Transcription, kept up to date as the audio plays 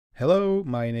Hello,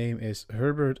 my name is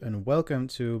Herbert and welcome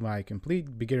to my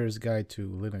complete beginner's guide to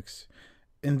Linux.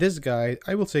 In this guide,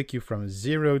 I will take you from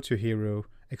zero to hero,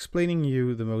 explaining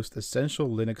you the most essential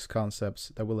Linux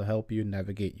concepts that will help you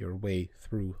navigate your way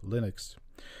through Linux.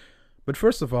 But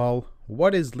first of all,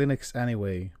 what is Linux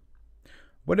anyway?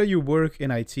 Whether you work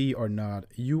in IT or not,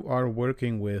 you are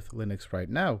working with Linux right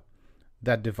now.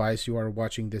 That device you are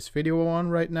watching this video on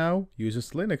right now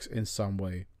uses Linux in some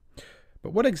way.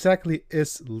 But what exactly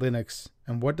is Linux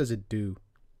and what does it do?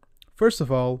 First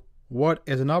of all, what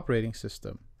is an operating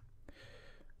system?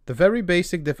 The very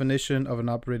basic definition of an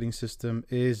operating system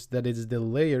is that it is the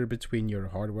layer between your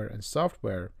hardware and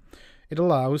software. It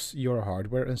allows your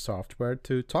hardware and software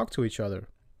to talk to each other.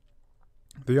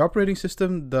 The operating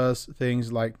system does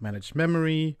things like manage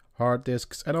memory, hard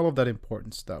disks, and all of that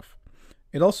important stuff.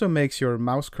 It also makes your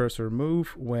mouse cursor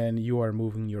move when you are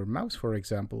moving your mouse, for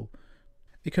example.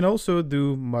 It can also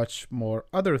do much more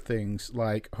other things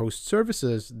like host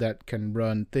services that can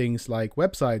run things like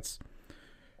websites.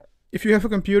 If you have a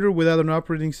computer without an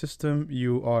operating system,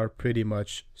 you are pretty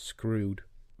much screwed.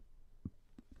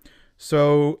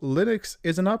 So Linux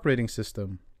is an operating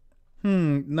system?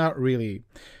 Not really.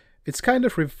 It's kind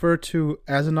of referred to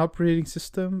as an operating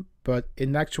system, but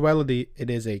in actuality it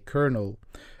is a kernel.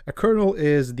 A kernel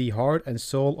is the heart and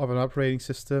soul of an operating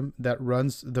system that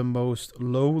runs the most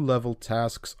low-level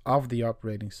tasks of the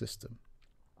operating system.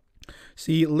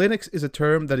 See, Linux is a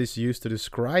term that is used to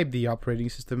describe the operating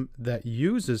system that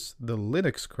uses the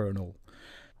Linux kernel.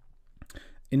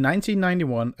 In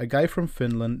 1991, a guy from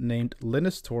Finland named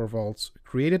Linus Torvalds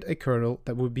created a kernel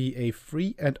that would be a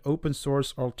free and open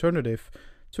source alternative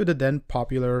to the then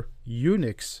popular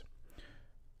Unix.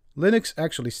 Linux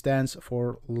actually stands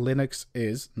for Linux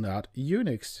is not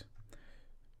Unix.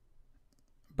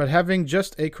 But having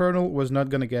just a kernel was not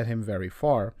going to get him very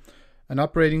far. An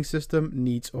operating system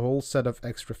needs a whole set of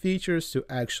extra features to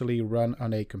actually run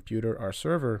on a computer or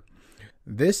server.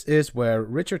 This is where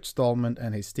Richard Stallman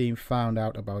and his team found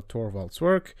out about Torvalds'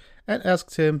 work and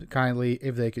asked him kindly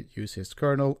if they could use his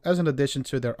kernel as an addition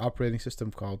to their operating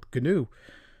system called GNU.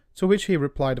 To which he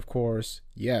replied, of course,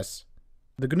 yes.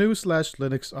 The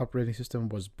GNU/Linux operating system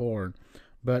was born,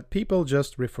 but people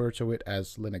just refer to it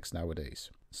as Linux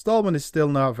nowadays. Stallman is still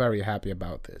not very happy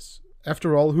about this.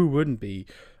 After all, who wouldn't be?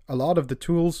 A lot of the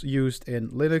tools used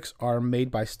in Linux are made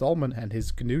by Stallman and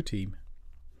his GNU team.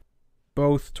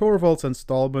 Both Torvalds and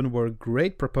Stallman were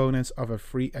great proponents of a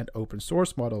free and open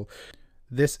source model.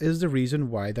 This is the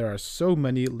reason why there are so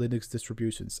many Linux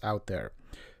distributions out there.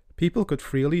 People could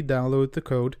freely download the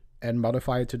code and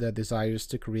modify it to their desires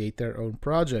to create their own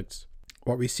projects.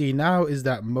 What we see now is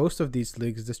that most of these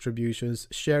Linux distributions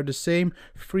share the same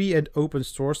free and open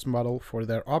source model for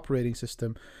their operating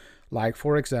system, like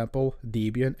for example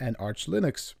Debian and Arch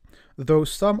Linux, though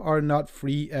some are not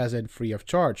free as in free of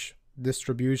charge.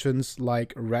 Distributions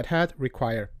like Red Hat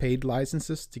require paid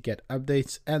licenses to get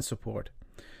updates and support.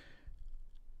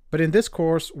 But in this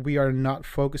course, we are not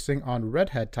focusing on Red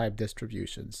Hat type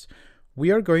distributions. We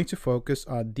are going to focus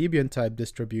on Debian type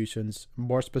distributions,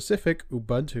 more specific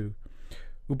Ubuntu.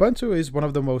 Ubuntu is one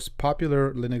of the most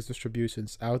popular Linux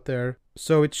distributions out there,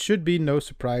 so it should be no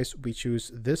surprise we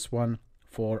choose this one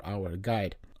for our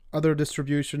guide. Other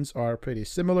distributions are pretty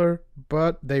similar,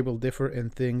 but they will differ in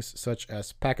things such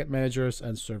as packet managers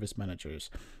and service managers.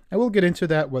 And we'll get into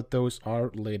that, what those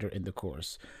are, later in the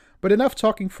course. But enough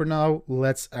talking for now,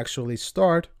 let's actually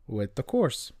start with the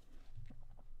course.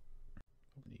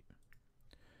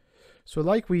 So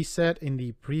like we said in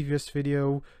the previous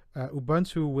video,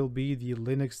 Ubuntu will be the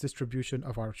Linux distribution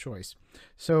of our choice.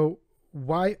 So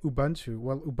why Ubuntu?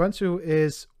 Well, Ubuntu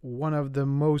is one of the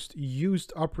most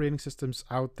used operating systems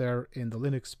out there in the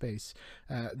Linux space.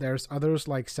 There's others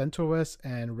like CentOS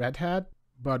and Red Hat,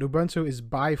 but Ubuntu is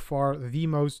by far the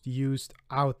most used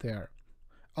out there.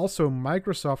 Also,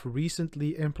 Microsoft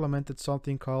recently implemented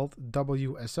something called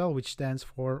WSL, which stands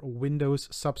for Windows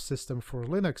Subsystem for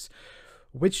Linux,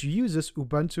 which uses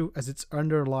Ubuntu as its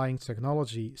underlying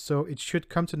technology. So it should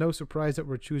come to no surprise that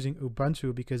we're choosing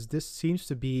Ubuntu, because this seems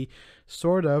to be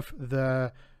sort of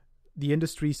the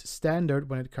industry's standard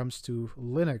when it comes to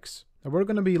Linux. Now, we're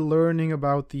going to be learning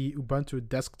about the Ubuntu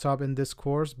desktop in this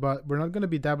course, but we're not going to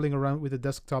be dabbling around with the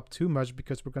desktop too much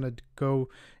because we're going to go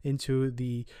into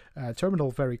the terminal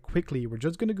very quickly. We're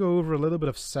just going to go over a little bit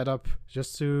of setup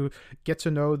just to get to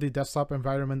know the desktop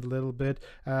environment a little bit.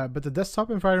 But the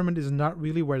desktop environment is not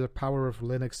really where the power of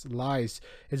Linux lies.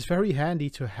 It's very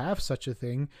handy to have such a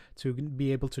thing, to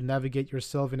be able to navigate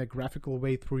yourself in a graphical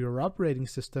way through your operating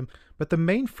system. But the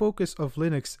main focus of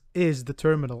Linux is the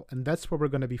terminal, and that's what we're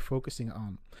going to be focusing focusing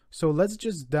on. So let's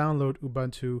just download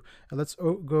Ubuntu, and let's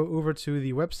go over to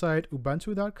the website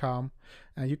ubuntu.com,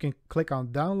 and you can click on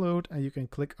download, and you can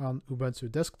click on Ubuntu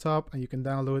desktop, and you can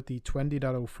download the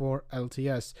 20.04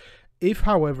 LTS. If,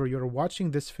 however, you're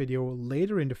watching this video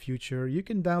later in the future, you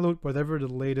can download whatever the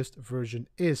latest version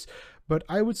is. But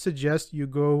I would suggest you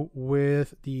go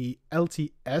with the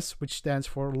LTS, which stands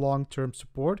for long-term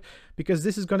support, because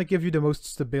this is going to give you the most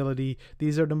stability.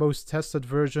 These are the most tested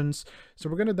versions. So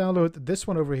we're going to download this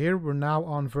one over here. We're now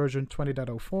on version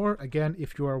 20.04. Again,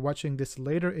 if you are watching this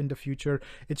later in the future,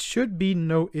 it should be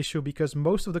no issue, because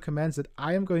most of the commands that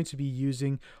I am going to be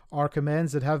using are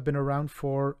commands that have been around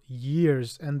for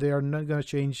years, and they are not going to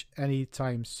change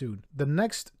anytime soon. The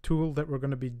next tool that we're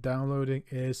going to be downloading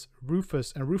is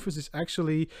Rufus, and Rufus is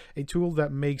actually a tool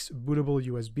that makes bootable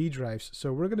USB drives.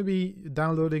 So we're going to be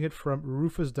downloading it from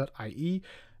rufus.ie,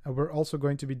 and we're also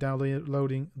going to be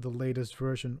downloading the latest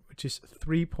version, which is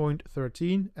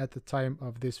 3.13 at the time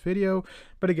of this video.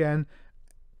 But again,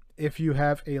 if you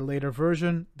have a later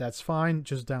version, that's fine.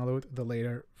 Just download the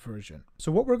later version.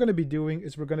 So what we're going to be doing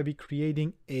is we're going to be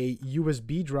creating a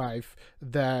USB drive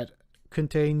that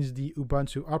contains the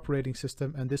Ubuntu operating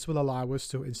system, and this will allow us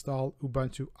to install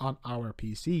Ubuntu on our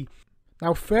PC.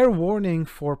 Now, fair warning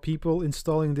for people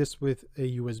installing this with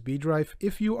a USB drive.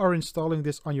 If you are installing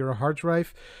this on your hard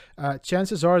drive,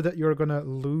 chances are that you're going to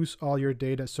lose all your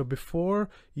data. So before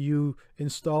you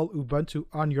install Ubuntu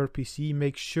on your PC,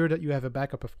 make sure that you have a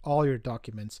backup of all your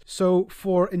documents. So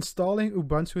for installing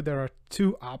Ubuntu, there are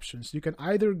two options. You can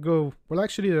either go, well,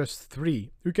 actually there's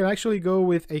three. You can actually go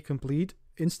with a complete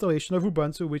installation of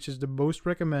Ubuntu, which is the most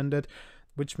recommended,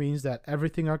 which means that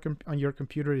everything on your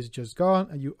computer is just gone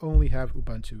and you only have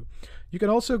Ubuntu. You can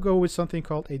also go with something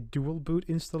called a dual boot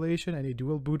installation, and a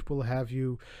dual boot will have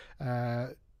you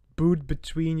boot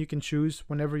between, you can choose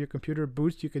whenever your computer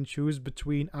boots, you can choose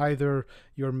between either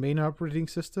your main operating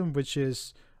system, which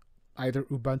is either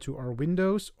Ubuntu or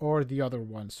Windows, or the other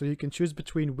one. So you can choose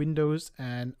between Windows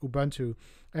and Ubuntu.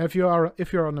 And if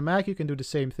you're on a Mac, you can do the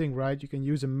same thing, right? You can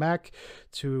use a Mac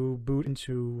to boot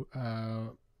into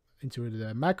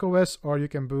the Mac OS, or you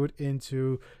can boot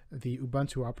into the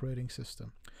Ubuntu operating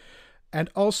system. And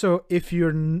also, if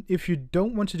you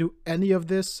don't want to do any of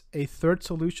this, a third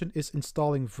solution is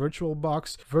installing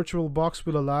VirtualBox. VirtualBox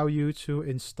will allow you to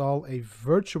install a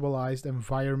virtualized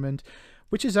environment,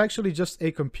 which is actually just a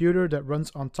computer that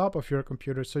runs on top of your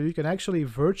computer. So you can actually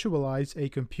virtualize a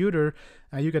computer,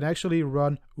 and you can actually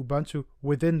run Ubuntu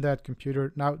within that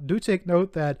computer. Now, do take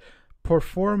note that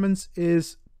performance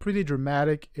is pretty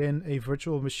dramatic in a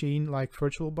virtual machine like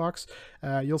VirtualBox.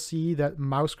 You'll see that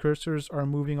mouse cursors are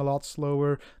moving a lot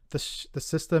slower. The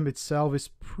system itself is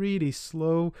pretty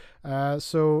slow.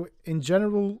 So in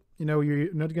general, you know,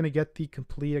 you're not going to get the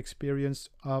complete experience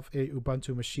of a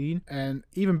Ubuntu machine. And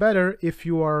even better, if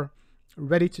you are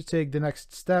ready to take the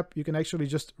next step, you can actually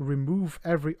just remove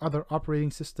every other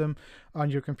operating system on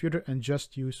your computer and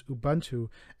just use Ubuntu.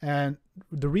 And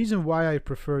the reason why I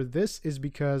prefer this is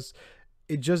because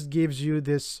it just gives you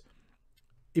this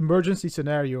emergency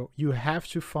scenario. You have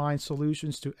to find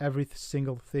solutions to every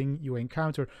single thing you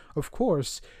encounter. Of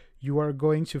course, you are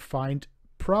going to find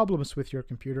problems with your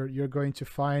computer. You're going to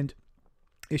find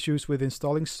issues with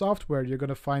installing software. You're going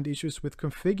to find issues with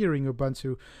configuring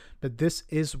Ubuntu. But this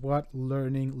is what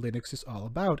learning Linux is all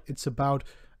about. It's about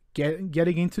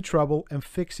getting into trouble and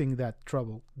fixing that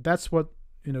trouble. That's what,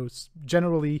 you know,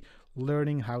 generally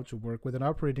learning how to work with an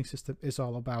operating system is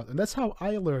all about. And that's how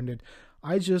I learned it.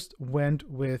 I just went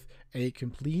with a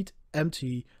complete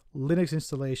empty Linux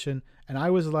installation, and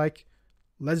I was like,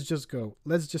 let's just go.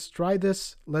 Let's just try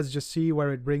this. Let's just see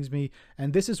where it brings me.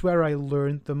 And this is where I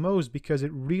learned the most, because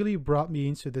it really brought me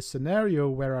into this scenario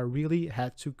where I really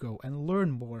had to go and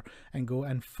learn more and go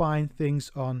and find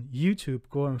things on YouTube,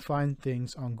 go and find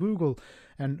things on Google,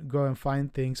 and go and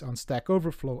find things on Stack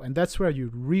Overflow. And that's where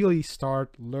you really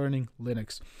start learning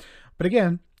Linux. But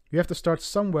again, you have to start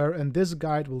somewhere, and this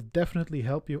guide will definitely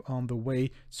help you on the way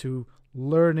to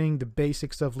learning the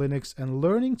basics of Linux and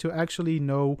learning to actually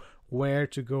know where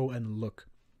to go and look.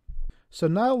 So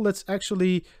now let's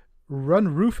actually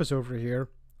run Rufus over here.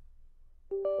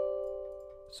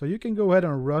 So you can go ahead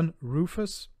and run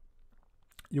Rufus.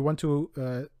 You want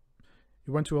to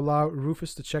allow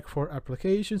Rufus to check for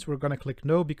applications. We're going to click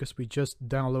no because we just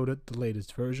downloaded the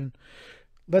latest version.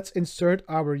 Let's insert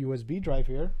our USB drive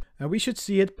here, and we should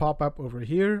see it pop up over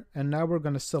here. And now we're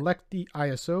going to select the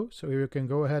ISO. So you can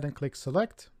go ahead and click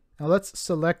select. Now let's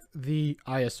select the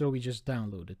ISO we just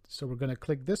downloaded. So we're going to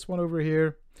click this one over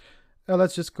here. And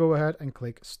let's just go ahead and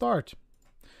click start.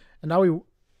 And now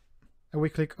we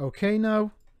click OK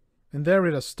now. And there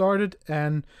it has started,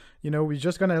 and we're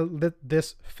just gonna let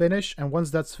this finish, and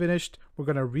once that's finished, we're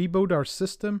gonna reboot our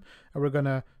system, and we're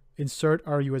gonna insert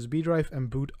our USB drive and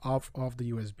boot off of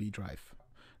the USB drive.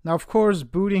 Now, of course,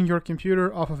 booting your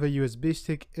computer off of a USB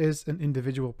stick is an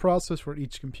individual process for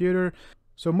each computer.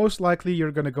 So most likely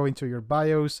you're going to go into your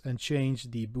BIOS and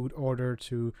change the boot order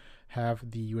to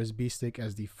have the USB stick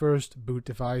as the first boot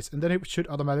device, and then it should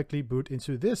automatically boot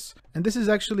into this. And this is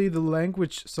actually the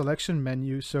language selection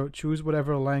menu, so choose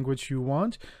whatever language you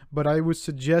want, but I would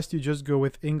suggest you just go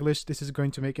with English. This is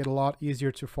going to make it a lot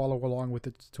easier to follow along with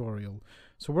the tutorial.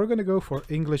 So we're going to go for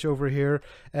English over here,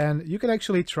 and you can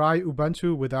actually try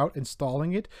Ubuntu without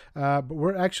installing it, but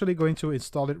we're actually going to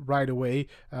install it right away.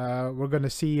 We're going to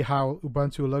see how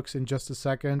Ubuntu looks in just a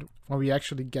second when we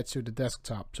actually get to the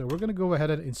desktop. So we're going to go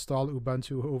ahead and install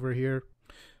Ubuntu over here.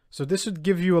 So this should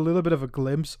give you a little bit of a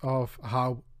glimpse of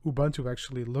how Ubuntu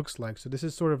actually looks like. So this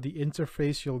is sort of the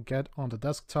interface you'll get on the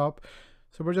desktop.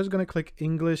 So we're just going to click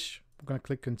English. We're going to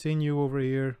click continue over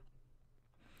here.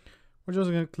 We're just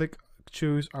going to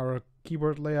choose our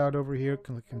keyboard layout over here,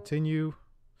 click continue,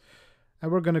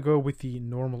 and we're going to go with the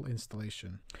normal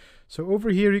installation. So over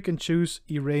here you can choose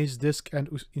erase disk and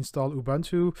install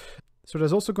Ubuntu. So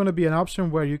there's also going to be an option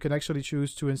where you can actually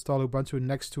choose to install Ubuntu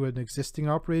next to an existing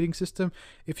operating system.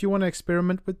 If you want to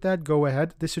experiment with that, go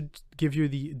ahead. This should give you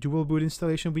the dual boot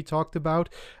installation we talked about,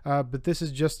 but this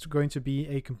is just going to be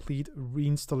a complete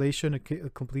reinstallation, a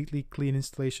completely clean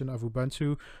installation of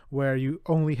Ubuntu, where you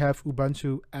only have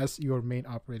Ubuntu as your main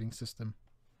operating system.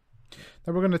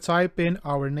 Now we're going to type in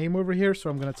our name over here. So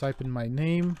I'm going to type in my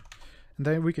name, and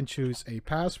then we can choose a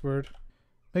password.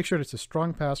 Make sure it's a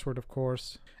strong password, of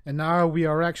course. And now we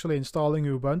are actually installing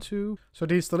Ubuntu. So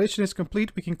the installation is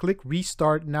complete. We can click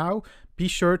restart now. Be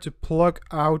sure to plug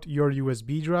out your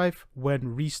USB drive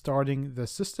when restarting the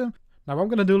system. Now I'm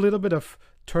going to do a little bit of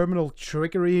terminal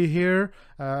trickery here,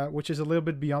 which is a little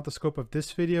bit beyond the scope of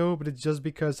this video, but it's just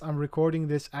because I'm recording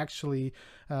this actually,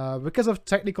 because of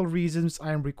technical reasons,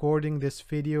 I'm recording this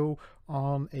video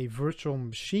on a virtual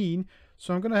machine.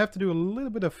 So I'm going to have to do a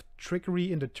little bit of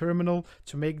trickery in the terminal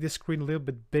to make this screen a little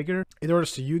bit bigger in order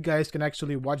so you guys can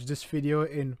actually watch this video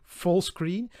in full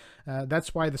screen.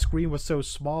 That's why the screen was so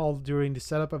small during the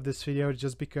setup of this video,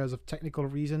 just because of technical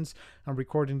reasons. I'm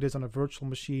recording this on a virtual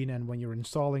machine, and when you're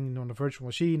installing on a virtual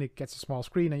machine, it gets a small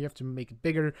screen and you have to make it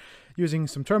bigger using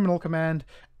some terminal command.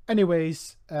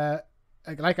 Anyways,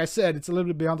 like I said, it's a little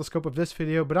bit beyond the scope of this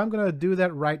video, but I'm going to do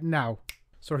that right now.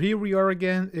 So here we are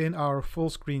again in our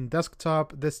full screen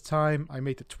desktop. This time I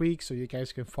made the tweak so you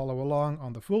guys can follow along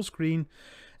on the full screen.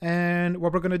 And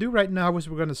what we're going to do right now is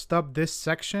we're going to stop this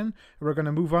section. We're going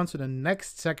to move on to the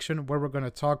next section where we're going to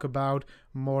talk about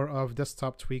more of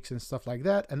desktop tweaks and stuff like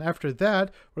that. And after that,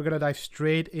 we're going to dive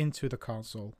straight into the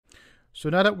console. So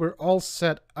now that we're all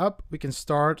set up, we can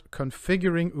start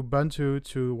configuring Ubuntu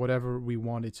to whatever we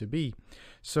want it to be.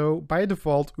 So by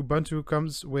default, Ubuntu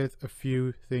comes with a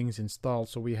few things installed.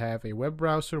 So we have a web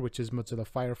browser, which is Mozilla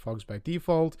Firefox by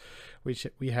default.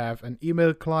 We have an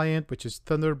email client, which is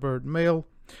Thunderbird Mail.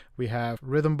 We have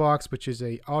Rhythmbox, which is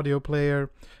a audio player.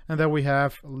 And then we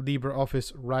have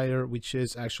LibreOffice Writer, which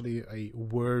is actually a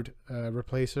word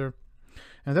replacer.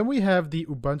 And then we have the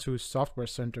Ubuntu Software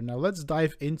Center. Now let's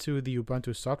dive into the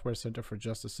Ubuntu Software Center for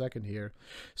just a second here.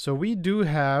 So we do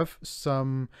have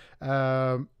some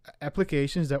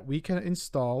applications that we can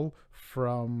install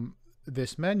from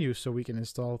this menu. So we can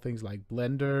install things like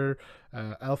Blender,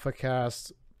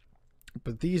 AlphaCast,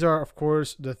 but these are of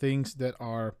course the things that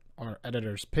are our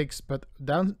editor's picks. But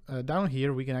down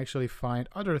here we can actually find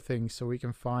other things. So we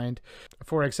can find,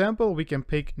 for example, we can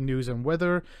pick news and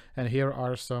weather, and here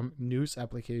are some news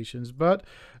applications. But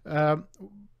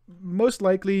most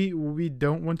likely we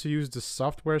don't want to use the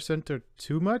Software Center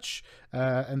too much,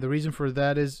 and the reason for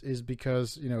that is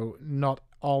because not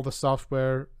all the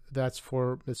software that's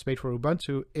made for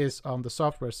Ubuntu is on the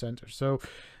Software Center. So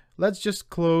let's just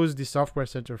close the Software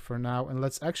Center for now, and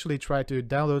let's actually try to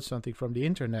download something from the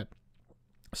internet.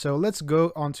 So let's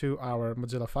go onto our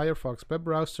Mozilla Firefox web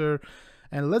browser,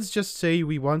 and let's just say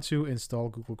we want to install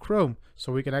Google Chrome.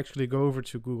 So we can actually go over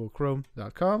to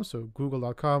googlechrome.com, so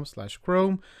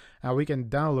google.com/Chrome, and we can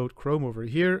download Chrome over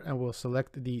here, and we'll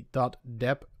select the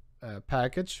 .deb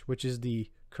package, which is the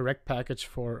correct package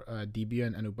for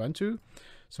Debian and Ubuntu.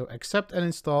 So accept and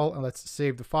install, and let's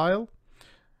save the file.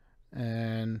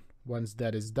 And once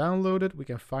that is downloaded, we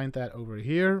can find that over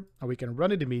here, and we can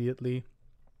run it immediately.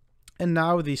 And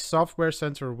now the Software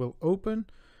Center will open,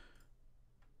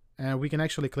 and we can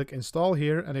actually click install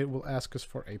here, and it will ask us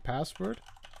for a password.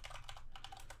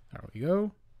 There we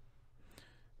go.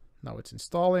 Now it's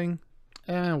installing,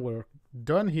 and we're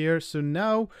done here. So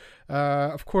now,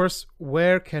 of course,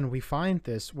 where can we find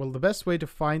this? Well, the best way to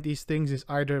find these things is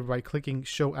either by clicking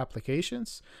Show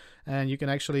Applications, and you can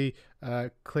actually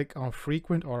click on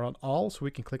Frequent or on All. So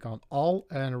we can click on All,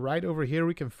 and right over here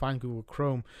we can find Google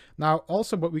Chrome. Now,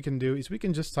 also what we can do is we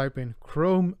can just type in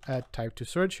Chrome at type to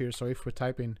search here. So if we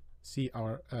type in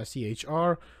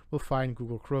CHR, we'll find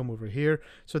Google Chrome over here.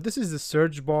 So this is the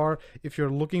search bar. If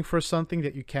you're looking for something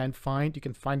that you can't find, you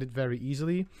can find it very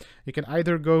easily. You can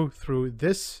either go through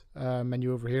this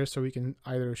menu over here, so we can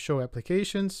either show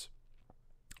applications,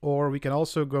 or we can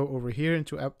also go over here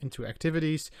into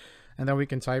activities, and then we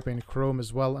can type in Chrome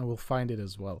as well, and we'll find it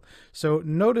as well. So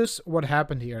notice what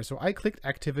happened here. So I clicked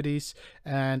activities,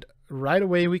 and right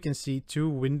away we can see two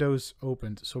windows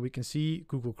opened. So we can see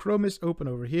Google Chrome is open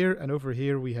over here, and over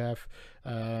here we have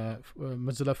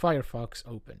Mozilla Firefox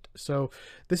opened. So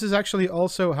this is actually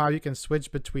also how you can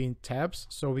switch between tabs.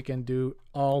 So we can do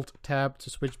Alt Tab to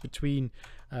switch between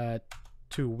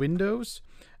two windows,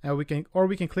 and we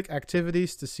can click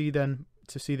activities to see them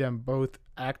both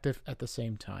active at the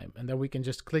same time. And then we can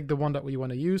just click the one that we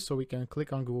want to use. So we can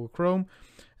click on Google Chrome,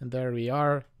 and there we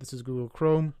are. This is Google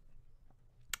Chrome,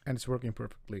 and it's working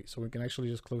perfectly. So we can actually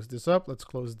just close this up. Let's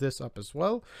close this up as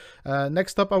well.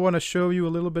 Next up, I want to show you a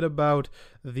little bit about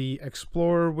the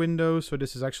Explorer window. So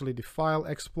this is actually the File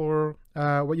Explorer.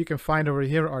 What you can find over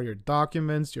here are your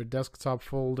documents, your desktop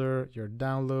folder, your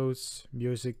downloads,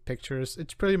 music, pictures.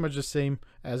 It's pretty much the same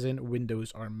as in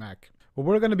Windows or Mac. Well,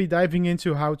 we're going to be diving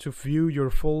into how to view your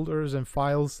folders and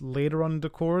files later on in the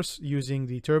course using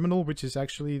the terminal, which is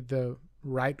actually the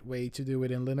right way to do it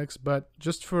in Linux. But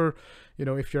just for,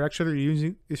 if you're actually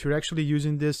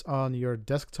using this on your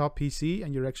desktop PC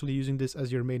and you're actually using this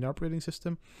as your main operating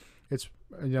system, it's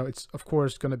of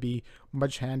course going to be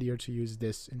much handier to use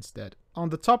this instead. On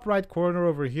the top right corner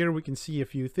over here, we can see a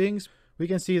few things. We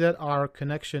can see that our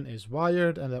connection is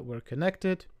wired and that we're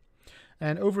connected.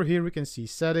 And over here we can see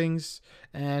settings,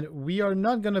 and we are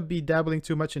not going to be dabbling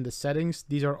too much in the settings.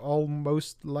 These are all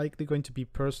most likely going to be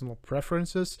personal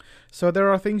preferences. So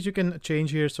there are things you can change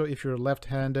here. So if you're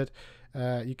left-handed,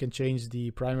 you can change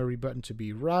the primary button to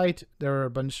be right. There are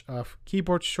a bunch of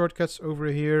keyboard shortcuts over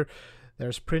here.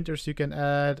 There's printers you can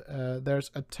add. There's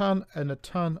a ton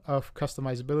of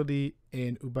customizability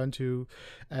in Ubuntu.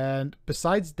 And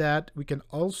besides that, we can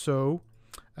also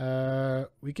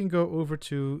we can go over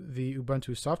to the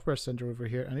Ubuntu Software Center over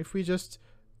here, and if we just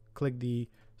click the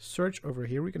search over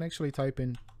here, we can actually type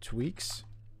in tweaks.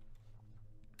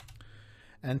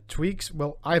 And tweaks,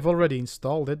 well, I've already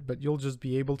installed it, but you'll just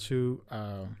be able to,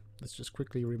 let's just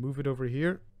quickly remove it over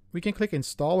here. We can click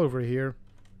install over here.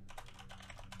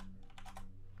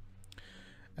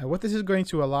 And what this is going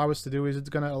to allow us to do is it's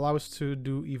going to allow us to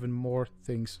do even more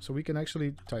things. So we can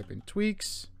actually type in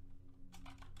tweaks.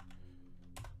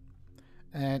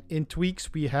 And in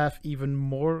tweaks, we have even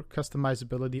more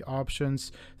customizability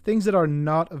options, things that are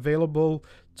not available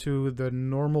to the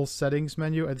normal settings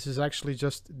menu. And this is actually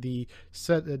just the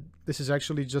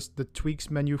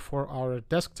tweaks menu for our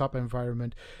desktop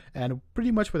environment. And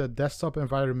pretty much what a desktop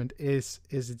environment is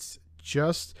it's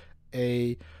just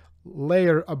a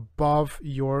layer above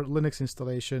your Linux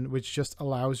installation, which just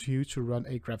allows you to run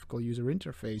a graphical user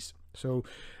interface. So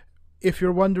if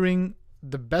you're wondering,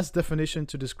 the best definition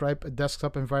to describe a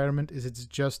desktop environment is it's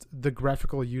just the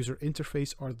graphical user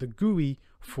interface, or the GUI,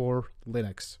 for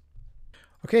Linux.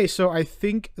 Okay, so I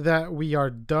think that we are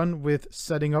done with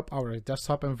setting up our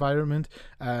desktop environment.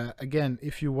 Again,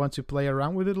 if you want to play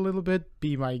around with it a little bit,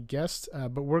 be my guest,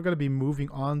 but we're going to be moving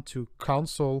on to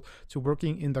console, to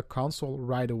working in the console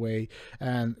right away.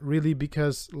 And really,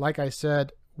 because like I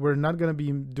said, we're not going to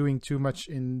be doing too much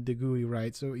in the GUI,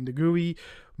 right? So in the GUI,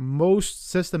 most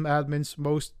system admins,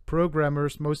 most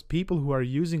programmers, most people who are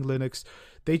using Linux,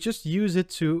 they just use it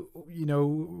to,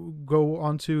 go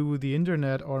onto the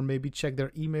internet, or maybe check their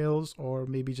emails, or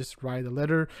maybe just write a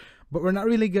letter. But we're not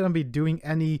really going to be doing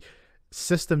any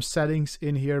system settings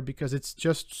in here because it's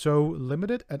just so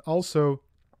limited. And also,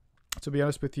 to be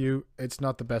honest with you, it's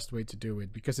not the best way to do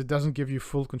it because it doesn't give you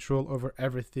full control over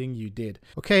everything you did.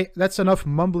 Okay, that's enough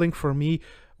mumbling for me.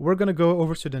 We're going to go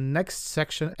over to the next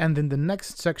section, and in the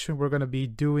next section, we're going to be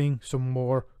doing some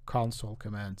more console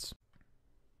commands.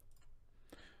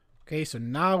 Okay, so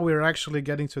now we're actually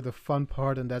getting to the fun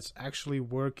part, and that's actually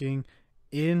working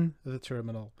in the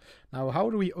terminal. Now, how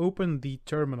do we open the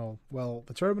terminal? Well,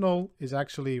 the terminal is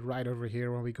actually right over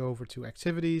here. When we go over to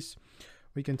activities,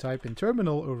 we can type in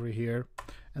terminal over here,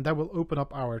 and that will open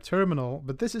up our terminal.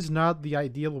 But this is not the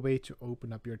ideal way to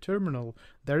open up your terminal.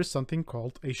 There is something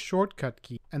called a shortcut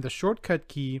key, and the shortcut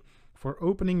key for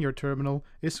opening your terminal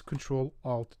is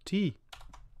Control-Alt-T.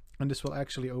 And this will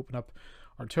actually open up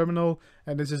our terminal.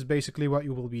 And this is basically what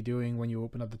you will be doing when you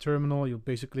open up the terminal. You'll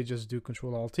basically just do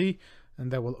Control-Alt-T,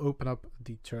 and that will open up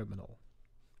the terminal.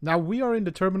 Now we are in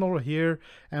the terminal here,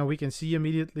 and we can see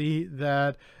immediately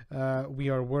that we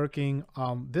are working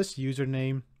on this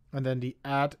username, and then the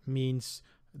 @ means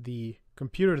the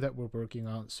computer that we're working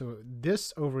on. So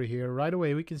this over here, right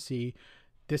away we can see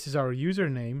this is our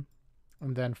username,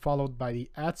 and then followed by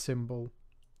the @ symbol,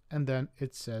 and then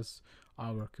it says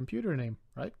our computer name,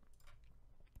 right?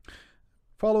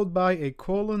 Followed by a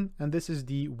colon, and this is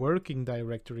the working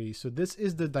directory. So this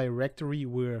is the directory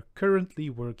we're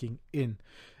currently working in,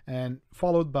 and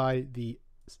followed by the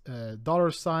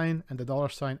 $, and the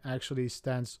 $, actually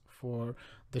stands for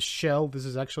the shell. This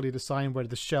is actually the sign where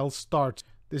the shell starts.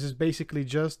 This is basically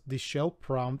just the shell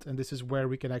prompt, and this is where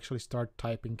we can actually start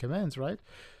typing commands, right?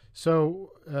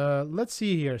 So let's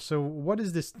see here. So what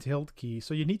is this tilde key?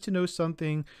 So you need to know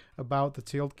something about the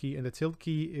tilde key, and the tilde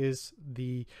key is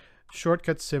the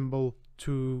shortcut symbol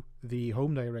to the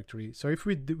home directory. So if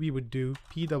we would do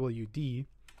pwd,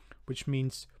 which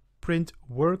means print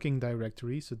working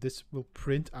directory, so this will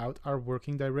print out our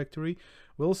working directory,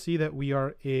 we'll see that we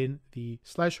are in the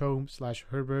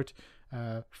 /home/Herbert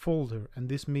folder, and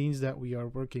this means that we are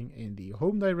working in the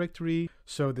home directory.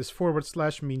 So this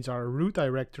 / means our root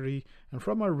directory, and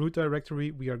from our root directory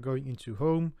we are going into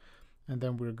home, and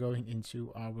then we're going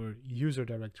into our user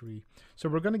directory. So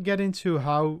we're going to get into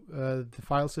how the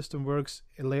file system works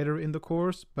later in the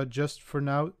course, but just for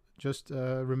now, just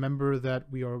remember that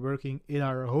we are working in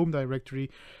our home directory,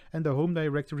 and the home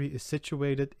directory is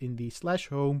situated in the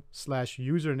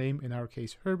 /home/username, in our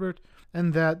case Herbert,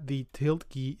 and that the tilde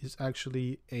key is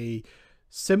actually a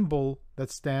symbol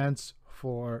that stands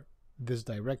for this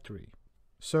directory.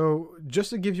 So just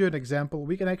to give you an example,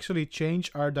 we can actually change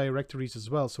our directories as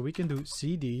well. So we can do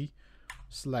cd/home,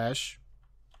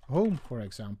 for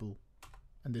example,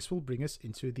 and this will bring us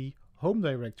into the home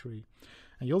directory.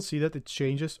 And you'll see that it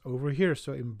changes over here.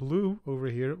 So in blue over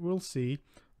here, we'll see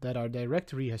that our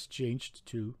directory has changed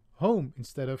to home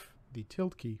instead of the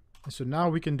tilde key. And so now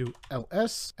we can do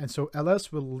ls, and so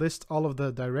ls will list all of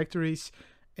the directories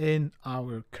in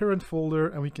our current folder,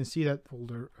 and we can see that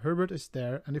folder Herbert is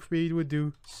there. And if we would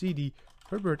do cd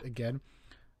Herbert again,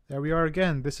 there we are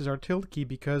again. This is our tilde key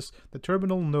because the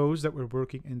terminal knows that we're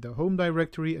working in the home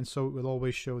directory, and so it will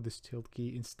always show this tilde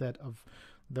key instead of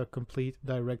the complete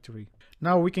directory.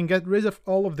 Now we can get rid of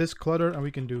all of this clutter, and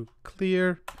we can do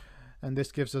clear, and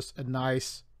this gives us a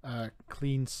nice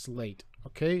clean slate.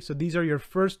 Okay, so these are your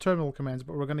first terminal commands,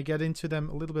 but we're going to get into them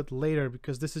a little bit later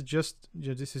because this is just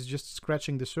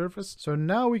scratching the surface. So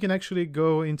now we can actually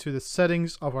go into the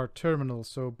settings of our terminal.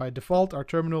 So by default, our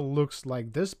terminal looks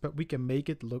like this, but we can make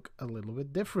it look a little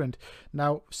bit different.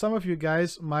 Now, some of you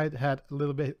guys might had a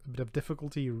little bit of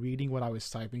difficulty reading what I was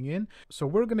typing in. So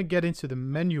we're going to get into the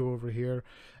menu over here,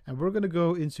 and we're going to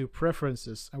go into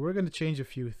preferences, and we're going to change a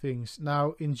few things.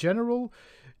 Now, in general,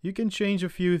 you can change a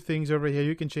few things over here.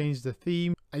 You can change the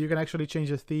theme, and you can actually change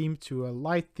the theme to a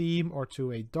light theme or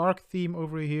to a dark theme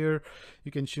over here.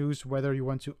 You can choose whether you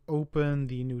want to open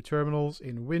the new terminals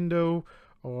in window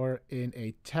or in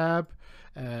a tab,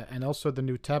 and also the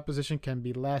new tab position can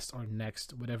be last or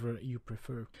next, whatever you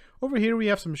prefer. Over here we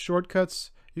have some shortcuts.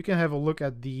 You can have a look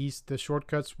at these. The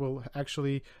shortcuts will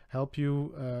actually help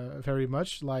you very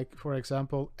much. Like, for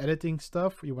example, editing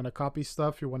stuff. You want to copy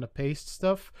stuff, you want to paste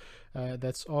stuff.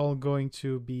 That's all going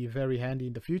to be very handy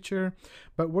in the future.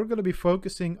 But we're going to be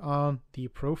focusing on the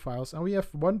profiles. And we have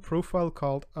one profile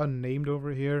called unnamed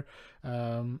over here.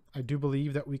 I do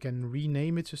believe that we can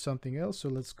rename it to something else. So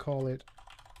let's call it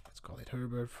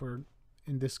Herbert for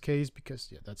in this case, because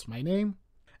yeah, that's my name.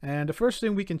 And the first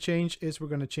thing we can change is we're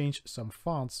going to change some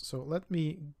fonts. So let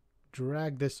me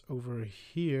drag this over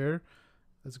here.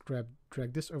 Let's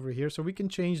drag this over here. So we can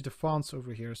change the fonts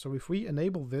over here. So if we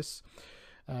enable this,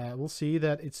 we'll see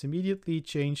that it's immediately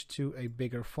changed to a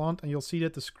bigger font. And you'll see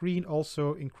that the screen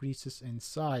also increases in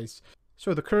size.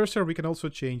 So the cursor, we can also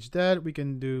change that. We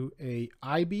can do a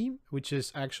I-beam, which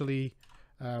is actually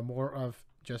more of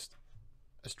just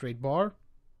a straight bar,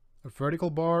 a vertical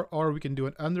bar, or we can do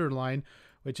an underline,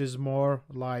 which is more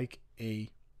like an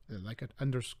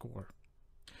underscore.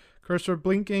 Cursor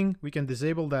blinking, we can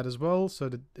disable that as well so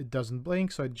that it doesn't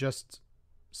blink, so it just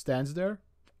stands there,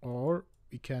 or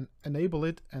we can enable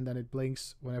it and then it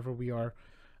blinks whenever we are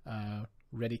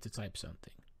ready to type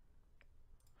something.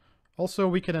 Also,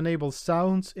 we can enable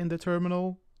sounds in the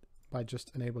terminal by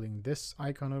just enabling this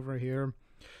icon over here.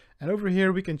 And over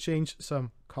here we can change some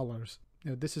colors.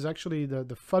 You know, this is actually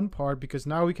the fun part, because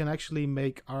now we can actually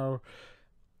make our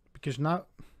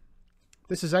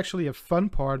This is actually a fun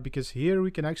part because here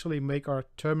we can actually make our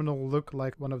terminal look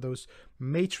like one of those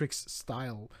matrix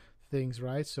style things,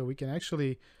 right? So we can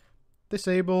actually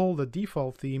disable the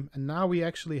default theme, and now we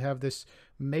actually have this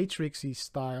matrixy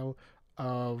style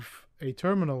of a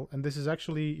terminal. And this is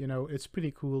actually, you know, it's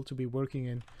pretty cool to be working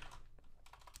in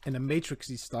a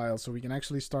matrixy style. So we can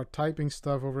actually start typing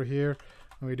stuff over here.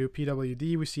 When we do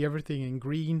pwd, we see everything in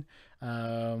green.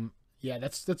 Yeah,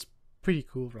 that's pretty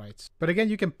cool, right? But again,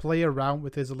 you can play around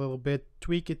with this a little bit,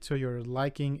 tweak it to your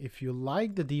liking. If you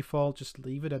like the default, just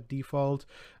leave it at default.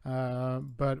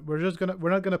 But we're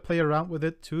not gonna play around with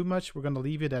it too much. We're gonna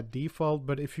leave it at default.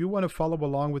 But if you want to follow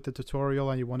along with the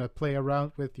tutorial and you want to play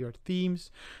around with your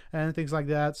themes and things like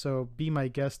that, so be my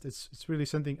guest. It's really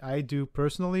something I do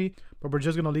personally, but we're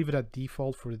just gonna leave it at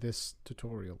default for this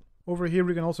tutorial. Over here,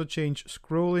 we can also change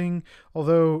scrolling,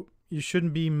 although you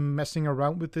shouldn't be messing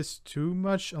around with this too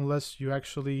much unless you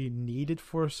actually need it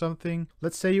for something.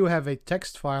 Let's say you have a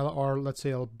text file, or let's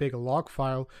say a big log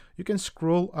file. You can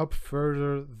scroll up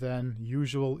further than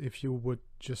usual if you would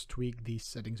just tweak these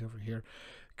settings over here.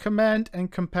 Command and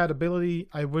compatibility,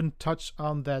 I wouldn't touch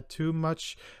on that too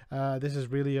much. This is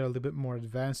really a little bit more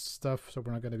advanced stuff, so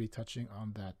we're not going to be touching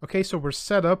on that. Okay, so we're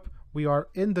set up. We are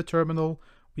in the terminal.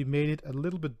 We made it a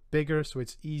little bit bigger so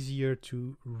it's easier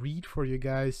to read for you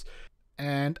guys.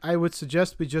 And I would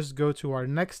suggest we just go to our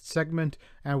next segment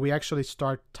and we actually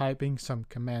start typing some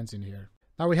commands in here.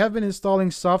 Now, we have been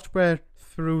installing software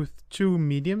through two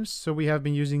mediums. So we have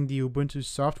been using the Ubuntu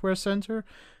Software Center,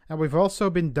 and we've also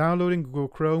been downloading Google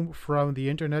Chrome from the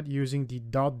internet using the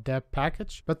 .deb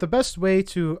package. But the best way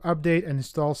to update and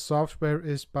install software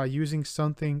is by using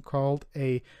something called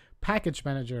a package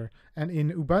manager, and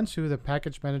in Ubuntu the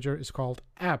package manager is called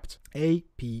apt,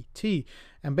 A-P-T.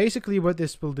 And basically what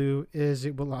this will do is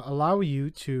it will allow you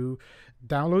to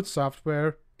download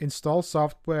software, install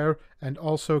software, and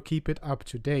also keep it up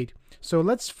to date. So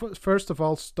let's first of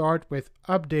all start with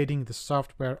updating the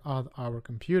software on our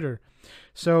computer.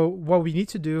 So what we need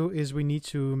to do is we need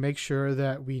to make sure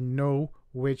that we know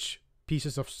which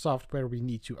pieces of software we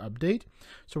need to update.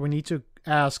 So we need to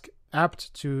ask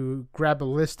apt to grab a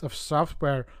list of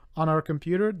software on our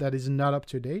computer that is not up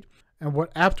to date. And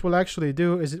what apt will actually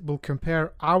do is it will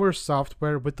compare our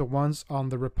software with the ones on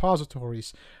the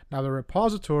repositories. Now, the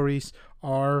repositories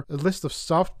are a list of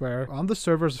software on the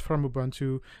servers from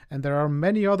Ubuntu, and there are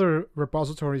many other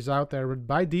repositories out there, but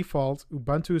by default,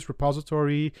 Ubuntu's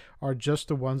repository are just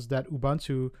the ones that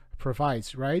Ubuntu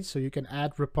provides, right? So you can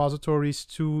add repositories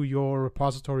to your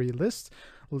repository list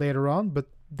later on, but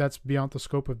that's beyond the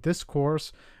scope of this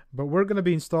course. But we're going to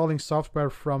be installing software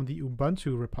from the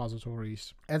Ubuntu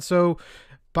repositories. And so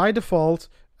by default,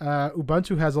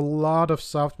 Ubuntu has a lot of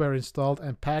software installed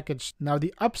and packaged. Now,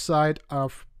 the upside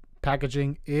of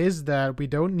packaging is that we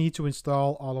don't need to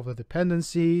install all of the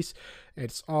dependencies.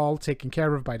 It's all taken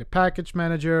care of by the package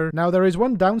manager. Now, there is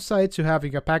one downside to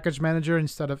having a package manager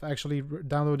instead of actually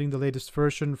downloading the latest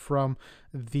version from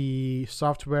the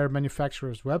software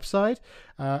manufacturer's website,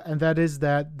 and that is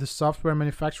that the software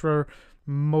manufacturer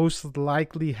most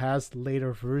likely has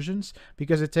later versions,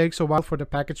 because it takes a while for the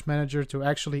package manager to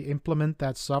actually implement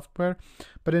that software.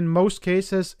 But in most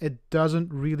cases, it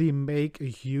doesn't really make a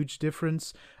huge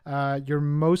difference. You're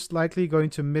most likely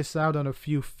going to miss out on a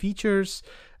few features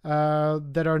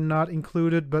that are not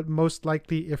included, but most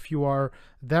likely if you are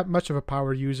that much of a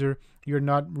power user, you're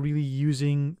not really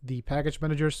using the package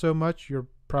manager so much. You're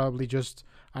probably just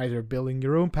either building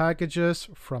your own packages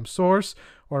from source,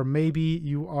 or maybe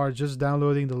you are just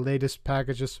downloading the latest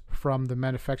packages from the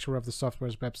manufacturer of the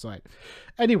software's website.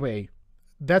 Anyway,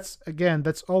 that's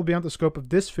all beyond the scope of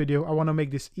this video. I want to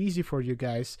make this easy for you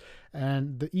guys,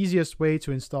 and the easiest way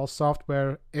to install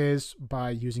software is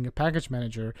by using a package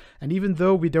manager. And even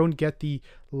though we don't get the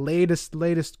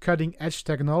latest cutting edge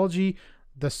technology,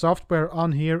 the software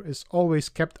on here is always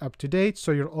kept up to date,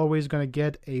 so you're always going to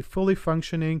get a fully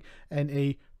functioning and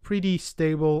a pretty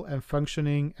stable and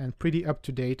functioning and pretty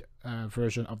up-to-date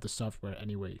version of the software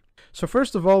anyway. So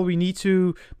first of all, we need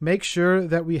to make sure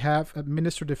that we have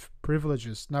administrative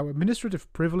privileges. Now,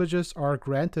 administrative privileges are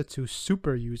granted to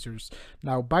super users.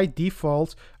 Now, by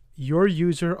default, your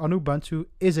user on Ubuntu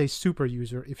is a super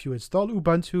user. If you install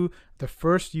Ubuntu, the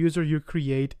first user you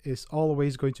create is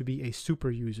always going to be a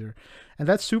super user. And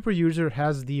that super user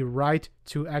has the right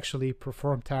to actually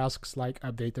perform tasks like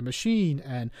update the machine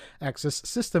and access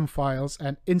system files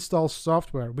and install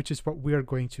software, which is what we're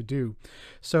going to do.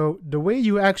 So the way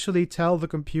you actually tell the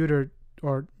computer,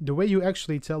 or the way you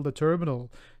actually tell the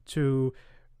terminal to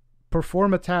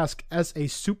perform a task as a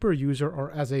super user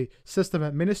or as a system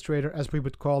administrator, as we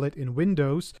would call it in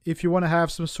Windows. If you want to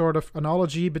have some sort of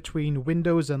analogy between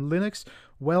Windows and Linux,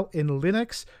 well, in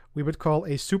Linux, we would call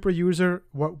a super user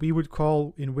what we would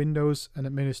call in Windows an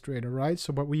administrator, right?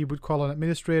 So what we would call an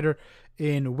administrator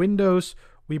in Windows,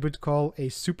 we would call a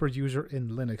super user in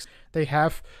Linux. They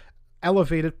have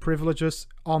elevated privileges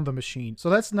on the machine. So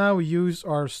let's now use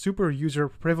our super user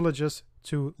privileges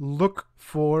to look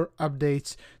for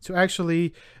updates, to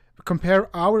actually compare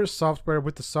our software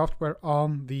with the software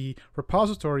on the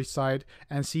repository side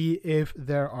and see if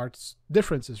there are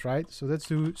differences, right? So let's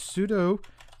do sudo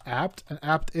apt, and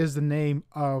apt is the name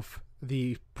of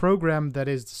the program that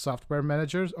is the software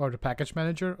manager or the package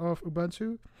manager of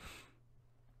Ubuntu.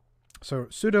 So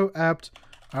sudo apt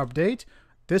update.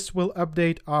 This will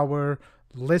update our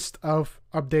list of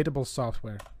updatable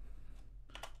software.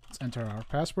 Let's enter our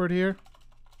password here.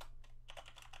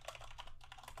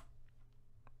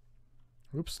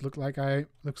 Oops, looks like I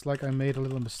made a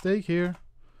little mistake here.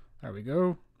 There we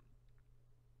go.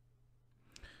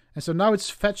 And so now it's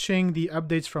fetching the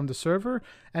updates from the server,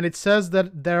 and it says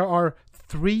that there are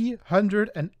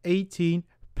 318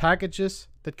 packages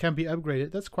that can be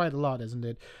upgraded. That's quite a lot, isn't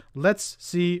it? Let's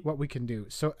see what we can do.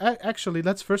 So actually,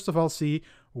 let's first of all see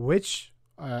which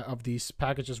of these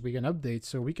packages we can update.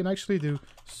 So we can actually do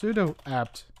sudo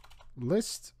apt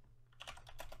list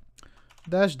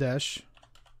 --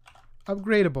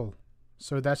 upgradable.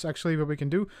 So that's actually what we can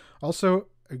do. Also,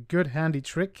 a good handy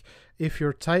trick, if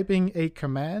you're typing a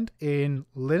command in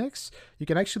Linux, you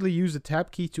can actually use the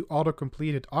tab key to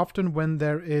autocomplete it. Often when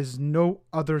there is no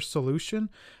other solution,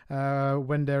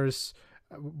 when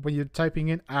you're typing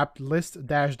in apt list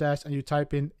 -- and you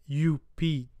type in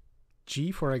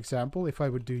UPG, for example, if I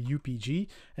would do UPG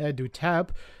and I do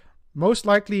tab, most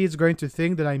likely it's going to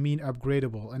think that I mean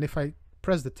upgradable. And if I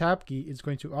press the tab key, it's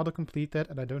going to autocomplete that,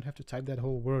 and I don't have to type that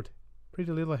whole word.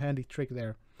 Pretty little handy trick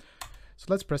there. So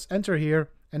let's press enter here,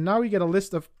 and now we get a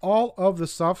list of all of the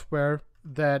software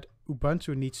that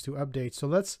Ubuntu needs to update. So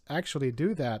let's actually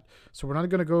do that. So we're not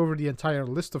going to go over the entire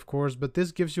list, of course, but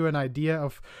this gives you an idea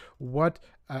of what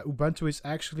Ubuntu is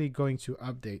actually going to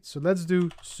update. So let's do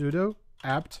sudo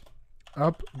apt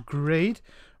upgrade,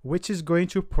 which is going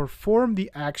to perform the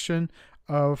action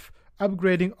of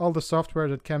upgrading all the software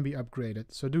that can be upgraded.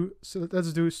 So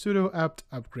let's do sudo apt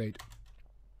upgrade.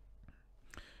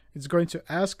 It's going to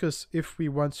ask us if we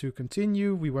want to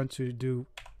continue. We want to do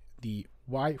the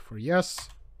Y for yes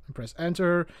and press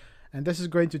enter. And this is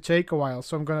going to take a while.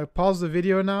 So I'm going to pause the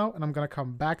video now, and I'm going to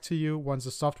come back to you once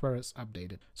the software is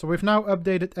updated. So we've now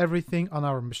updated everything on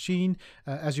our machine.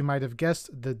 As you might have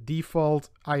guessed, the default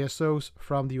ISOs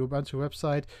from the Ubuntu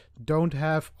website don't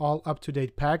have all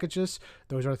up-to-date packages.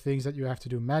 Those are things that you have to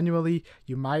do manually.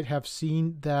 You might have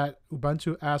seen that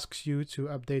Ubuntu asks you to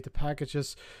update the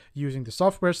packages using the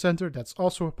software center. That's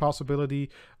also a possibility,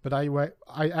 but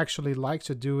I actually like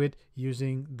to do it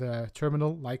using the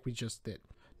terminal like we just did.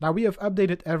 Now we have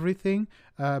updated everything,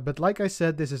 but like I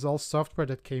said, this is all software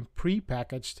that came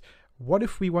pre-packaged. What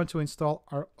if we want to install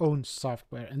our own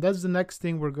software? And that's the next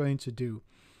thing we're going to do.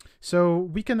 So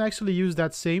we can actually use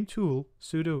that same tool,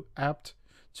 sudo apt,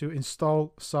 to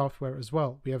install software as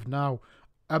well. We have now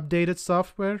updated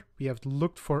software. We have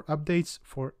looked for updates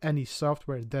for any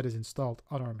software that is installed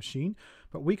on our machine,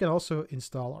 but we can also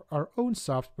install our own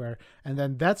software, and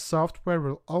then that software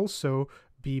will also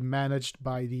be managed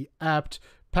by the apt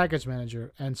package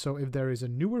manager. And so if there is a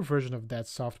newer version of that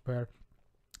software,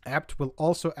 apt will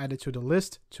also add it to the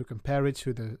list to compare it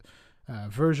to the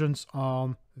versions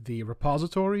on the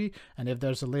repository. And if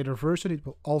there's a later version, it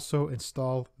will also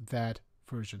install that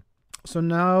version. So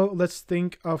now let's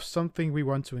think of something we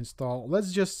want to install.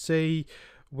 Let's just say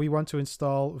we want to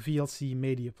install VLC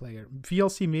Media Player.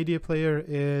 VLC Media Player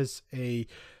is a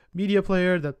media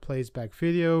player that plays back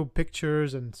video,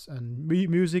 pictures, and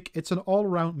music. It's an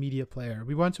all-around media player.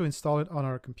 We want to install it on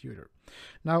our computer.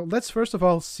 Now, let's first of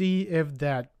all see if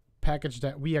that package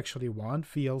that we actually want,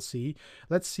 VLC,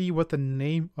 let's see what the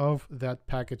name of that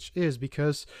package is,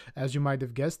 because as you might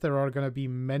have guessed, there are going to be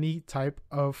many type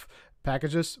of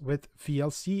packages with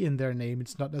VLC in their name.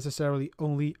 It's not necessarily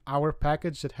only our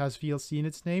package that has VLC in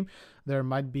its name. There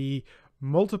might be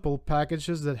multiple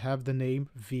packages that have the name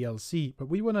VLC, but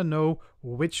we want to know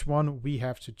which one we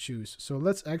have to choose. So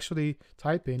let's actually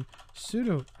type in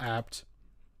sudo apt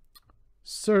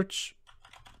search,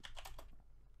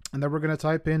 and then we're going to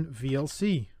type in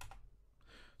VLC.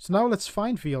 So now let's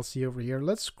find VLC over here.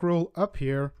 Let's scroll up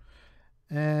here,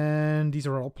 and these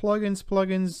are all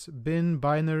plugins, bin,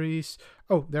 binaries.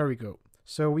 Oh, there we go.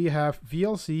 So we have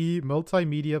VLC,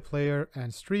 multimedia player,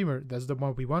 and streamer. That's the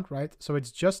one we want, right? So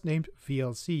it's just named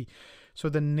VLC. So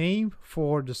the name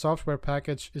for the software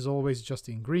package is always just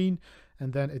in green,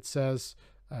 and then it says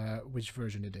which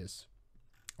version it is.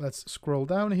 Let's scroll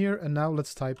down here, and now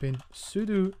let's type in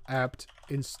sudo apt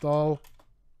install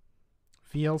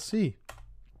VLC.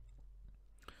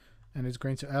 And it's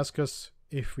going to ask us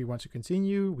if we want to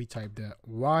continue. We type the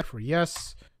Y for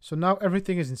yes. So now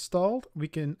everything is installed. We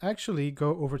can actually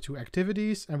go over to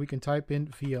activities and we can type in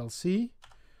VLC.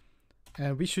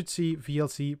 And we should see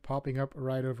VLC popping up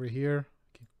right over here.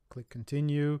 Click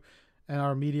continue. And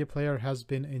our media player has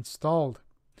been installed.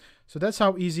 So that's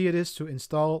how easy it is to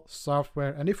install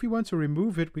software. And if we want to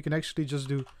remove it, we can actually just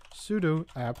do sudo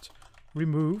apt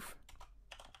remove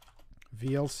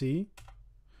VLC.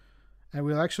 And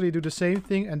we'll actually do the same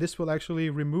thing, and this will actually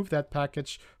remove that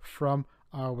package from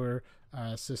our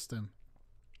system.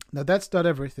 Now that's not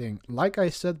everything. Like I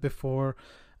said before,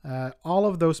 all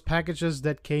of those packages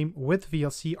that came with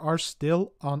VLC are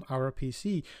still on our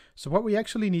PC. So what we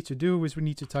actually need to do is we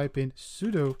need to type in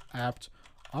sudo apt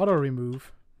auto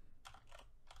remove.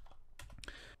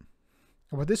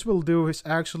 And what this will do is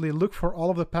actually look for all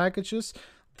of the packages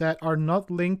that are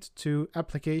not linked to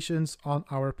applications on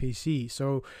our PC.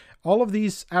 So all of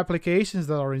these applications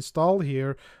that are installed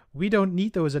here, we don't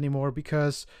need those anymore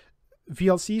because